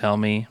 so tell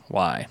me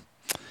why.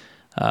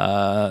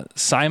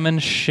 Simon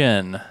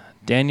Shin,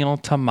 Daniel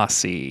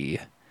Tomasi,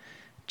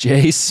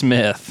 Jay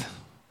Smith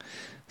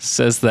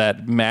says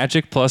that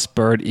Magic plus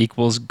Bird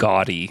equals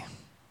gaudy.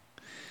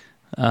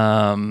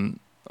 I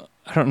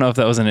don't know if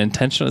that was an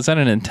intentional. Is that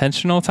an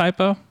intentional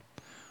typo?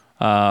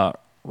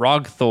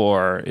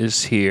 Rogthor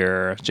is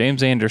here.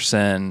 James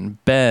Anderson,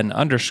 Ben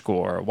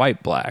 _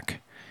 White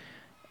Black,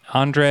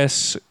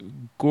 Andres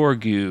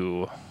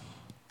Gorgu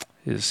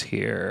is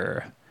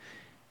here.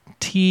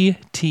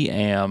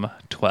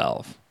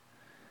 TTAM12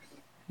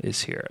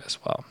 is here as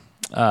well.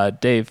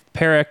 Dave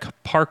Perrick,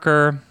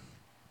 Parker.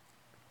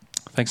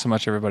 Thanks so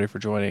much, everybody, for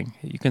joining.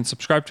 You can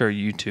subscribe to our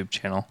YouTube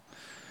channel.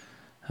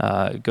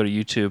 Go to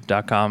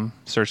youtube.com,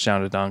 search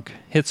Down to Dunk,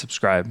 hit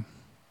subscribe.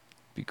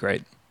 Be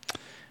great.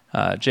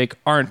 Jake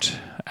Arndt,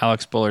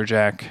 Alex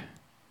Bullerjack,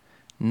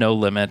 No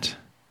Limit.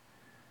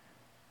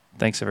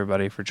 Thanks,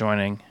 everybody, for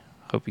joining.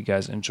 Hope you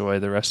guys enjoy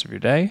the rest of your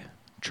day.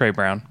 Trey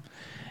Brown.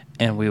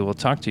 And we will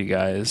talk to you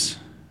guys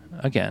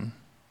again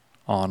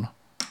on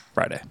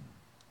Friday.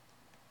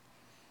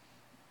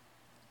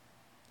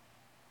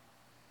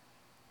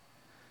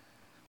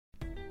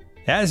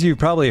 As you've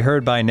probably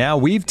heard by now,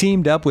 we've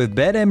teamed up with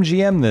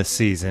BetMGM this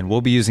season.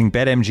 We'll be using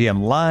BetMGM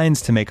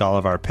lines to make all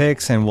of our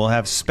picks, and we'll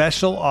have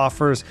special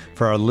offers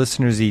for our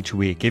listeners each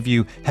week. If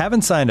you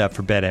haven't signed up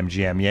for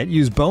BetMGM yet,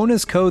 use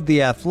bonus code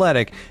The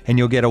Athletic, and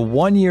you'll get a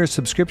 1-year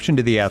subscription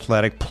to The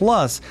Athletic,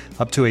 plus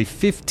up to a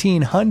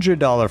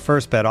 $1,500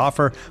 first bet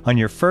offer on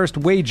your first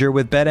wager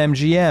with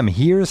BetMGM.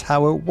 Here's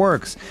how it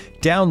works.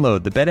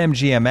 Download the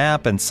BetMGM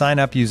app and sign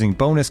up using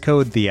bonus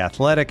code The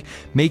Athletic.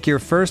 Make your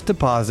first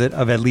deposit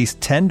of at least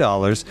 $10.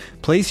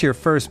 Place your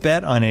first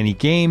bet on any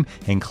game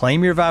and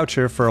claim your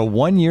voucher for a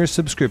 1-year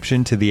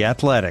subscription to The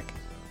Athletic.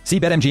 See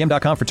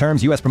BetMGM.com for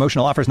terms. U.S.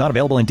 promotional offers not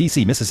available in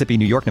D.C., Mississippi,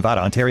 New York,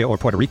 Nevada, Ontario, or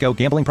Puerto Rico.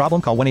 Gambling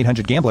problem? Call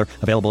 1-800-GAMBLER.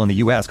 Available in the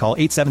U.S. Call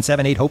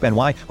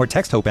 877-8-HOPE-NY or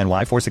text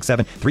HOPE-NY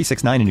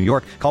 467-369 in New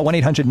York. Call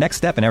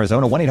 1-800-NEXT-STEP in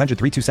Arizona.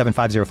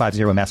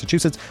 1-800-327-5050 in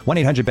Massachusetts.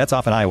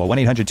 1-800-BETS-OFF in Iowa.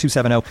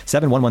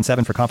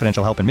 1-800-270-7117 for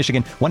confidential help in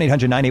Michigan.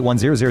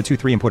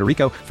 1-800-981-0023 in Puerto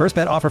Rico. First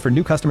bet offer for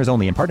new customers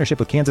only in partnership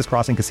with Kansas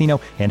Crossing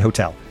Casino and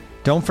Hotel.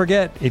 Don't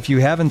forget, if you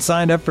haven't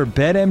signed up for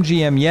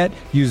BetMGM yet,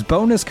 use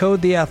bonus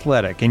code The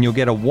Athletic, and you'll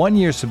get a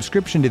 1-year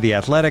subscription to The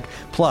Athletic,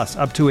 plus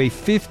up to a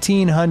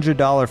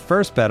 $1,500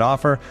 first bet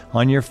offer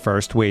on your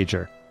first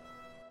wager.